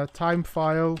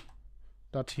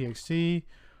timefile.txt.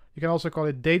 You can also call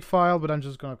it date file, but I'm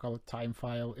just going to call it time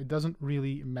file. It doesn't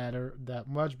really matter that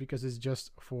much because it's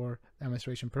just for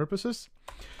demonstration purposes.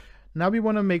 Now we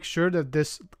want to make sure that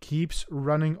this keeps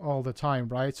running all the time,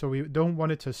 right? So we don't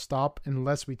want it to stop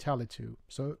unless we tell it to.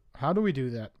 So how do we do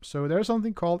that? So there's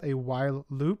something called a while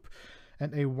loop,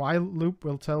 and a while loop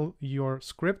will tell your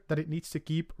script that it needs to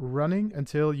keep running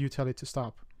until you tell it to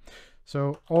stop.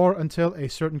 So, or until a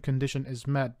certain condition is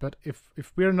met. But if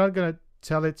we're not going to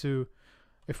tell it to,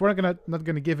 if we're not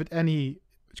gonna give it any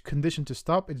condition to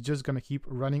stop, it's just gonna keep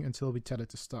running until we tell it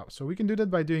to stop. So we can do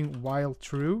that by doing while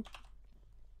true,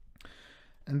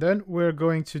 and then we're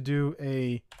going to do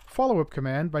a follow-up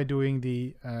command by doing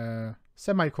the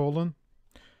semicolon,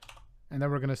 and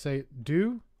then we're gonna say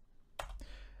do,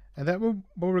 and then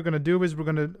what we're gonna do is we're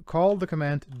gonna call the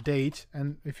command date,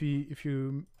 and if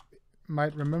you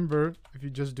might remember, if you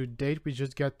just do date, we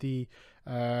just get the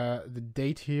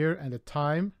date here and the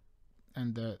time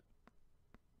and the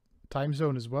time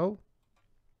zone as well.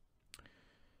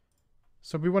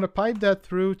 So we want to pipe that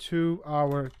through to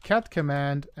our cat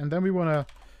command, and then we want to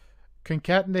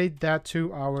concatenate that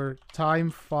to our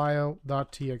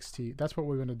timefile.txt. That's what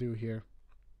we're going to do here.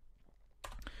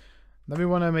 Then we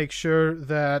want to make sure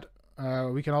that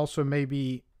we can also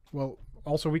maybe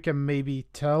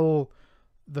tell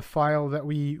the file that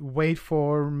we wait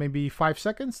for maybe 5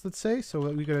 seconds, let's say. So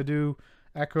we're going to do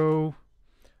echo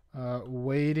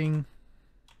waiting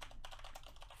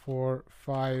for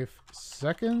 5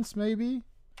 seconds, maybe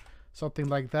something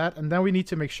like that. And then we need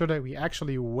to make sure that we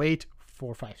actually wait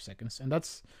for 5 seconds, and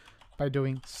that's by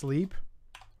doing sleep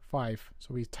 5.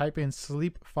 So we type in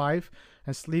sleep 5,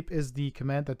 and sleep is the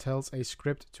command that tells a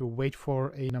script to wait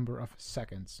for a number of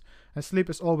seconds, and sleep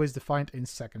is always defined in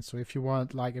seconds. So if you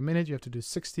want like a minute, you have to do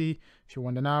 60. If you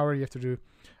want an hour, you have to do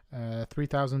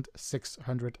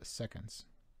 3600 seconds.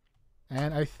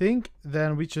 And I think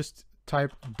then we just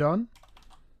type done,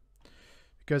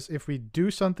 because if we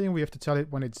do something, we have to tell it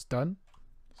when it's done.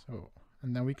 So,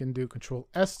 and then we can do Control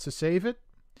S to save it.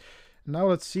 Now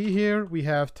let's see here, we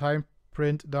have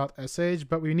timeprint.sh,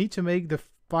 but we need to make the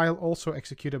file also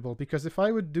executable, because if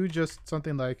I would do just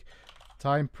something like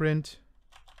timeprint.sh,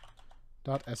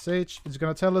 it's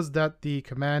going to tell us that the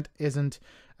command isn't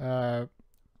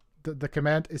the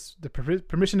command is, the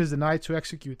permission is denied to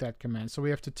execute that command. So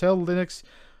we have to tell Linux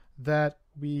that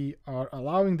we are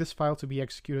allowing this file to be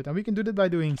executed, and we can do that by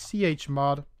doing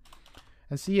chmod.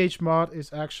 And chmod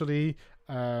is actually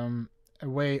a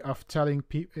way of telling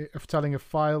a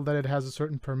file that it has a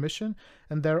certain permission,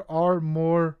 and there are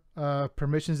more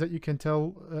permissions that you can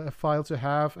tell a file to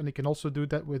have, and you can also do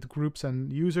that with groups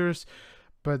and users.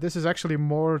 But this is actually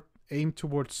more aimed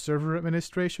towards server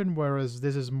administration, whereas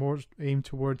this is more aimed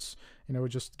towards,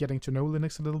 just getting to know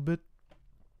Linux a little bit.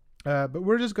 But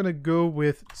we're just going to go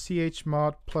with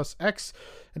chmod plus x,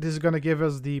 and this is going to give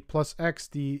us the plus x.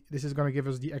 This is going to give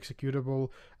us the executable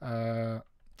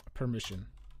permission.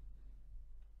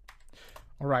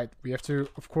 All right, we have to,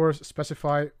 of course,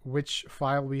 specify which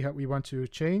file we want to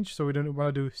change. So we don't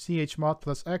want to do chmod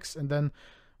plus x, and then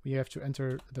we have to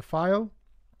enter the file.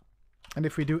 And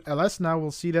if we do ls now, we'll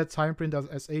see that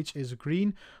timeprint.sh is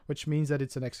green, which means that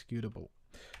it's an executable.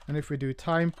 And if we do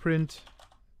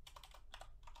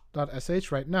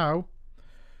timeprint.sh right now,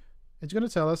 it's going to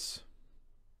tell us,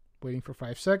 waiting for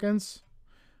 5 seconds.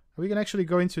 We can actually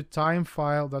go into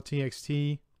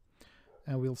timefile.txt,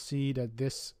 and we'll see that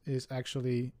this is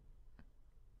actually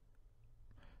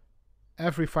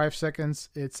every 5 seconds,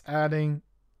 it's adding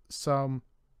some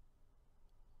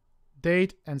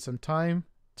date and some time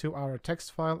to our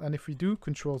text file. And if we do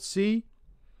Control-C,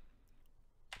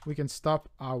 we can stop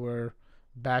our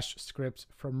bash script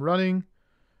from running.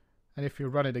 And if you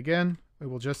run it again, it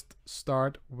will just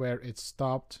start where it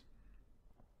stopped.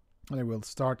 And it will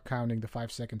start counting the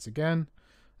 5 seconds again.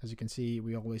 As you can see,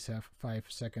 we always have 5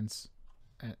 seconds,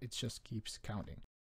 and it just keeps counting.